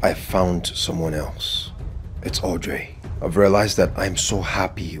 I found someone else. It's Audrey. I've realized that I'm so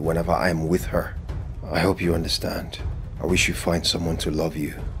happy whenever I'm with her. I hope you understand. I wish you find someone to love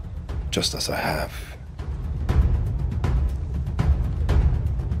you, just as I have.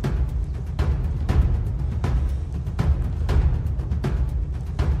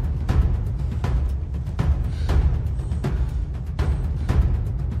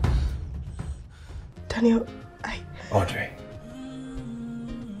 Daniel, Audrey.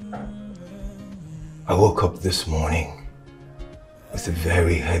 I woke up this morning with a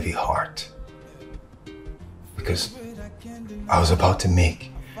very heavy heart because I was about to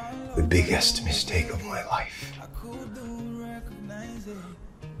make the biggest mistake of my life.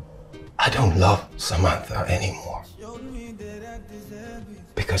 I don't love Samantha anymore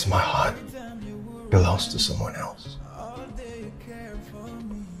because my heart belongs to someone else.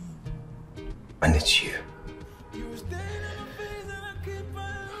 And it's you.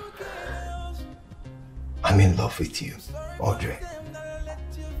 I'm in love with you, Audrey.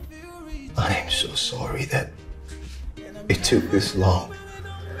 I am so sorry that it took this long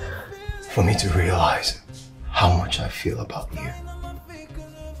for me to realize how much I feel about you.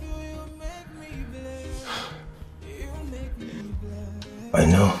 I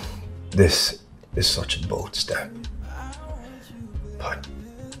know this is such a bold step, but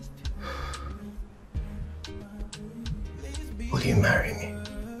will you marry me?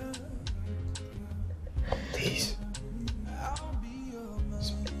 Please.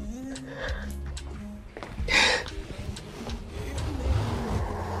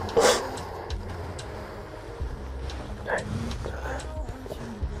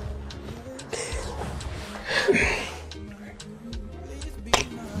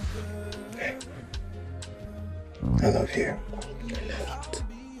 I love you.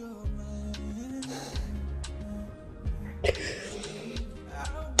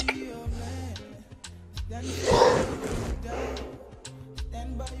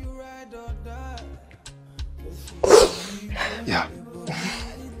 Yeah.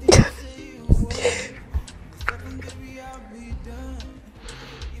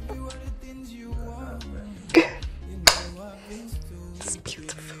 It's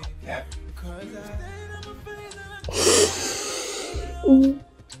beautiful. Yeah.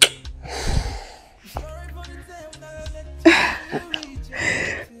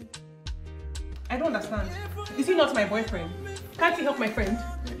 I don't understand. Is he not my boyfriend? Can't he help my friend?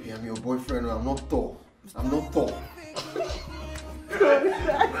 Maybe I'm your boyfriend. I'm not tall. I'm not tall.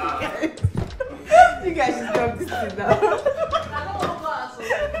 You guys should stop this thing now.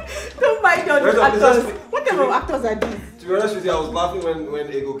 Don't mind all these actors. What kind of actors are these? To be honest with you, I was laughing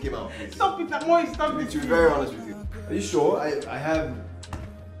when Ego came out. Please. Stop it, Moise, stop it. To be very honest with you. Are you sure? I have...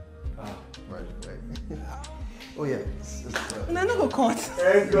 Ah, right. Oh yeah. No, no, go cut.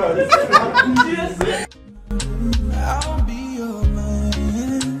 Thank God. I'll be your man.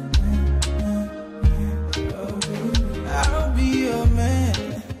 I'll be your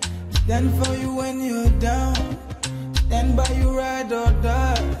man. Stand for you when you're down. Stand by you, ride or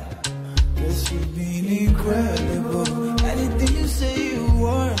die. Cause you've been incredible. Anything you say you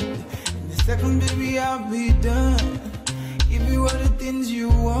want. In a second, baby, I'll be done. Give you all the things you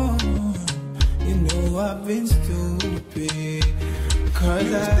want. You know I've been stupid.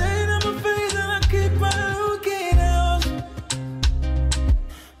 Cause I stayed on my face and I keep on looking out.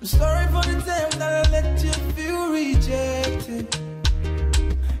 I'm sorry for the time that I let you feel rejected.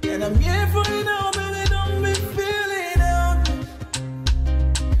 And I'm here for you now, baby.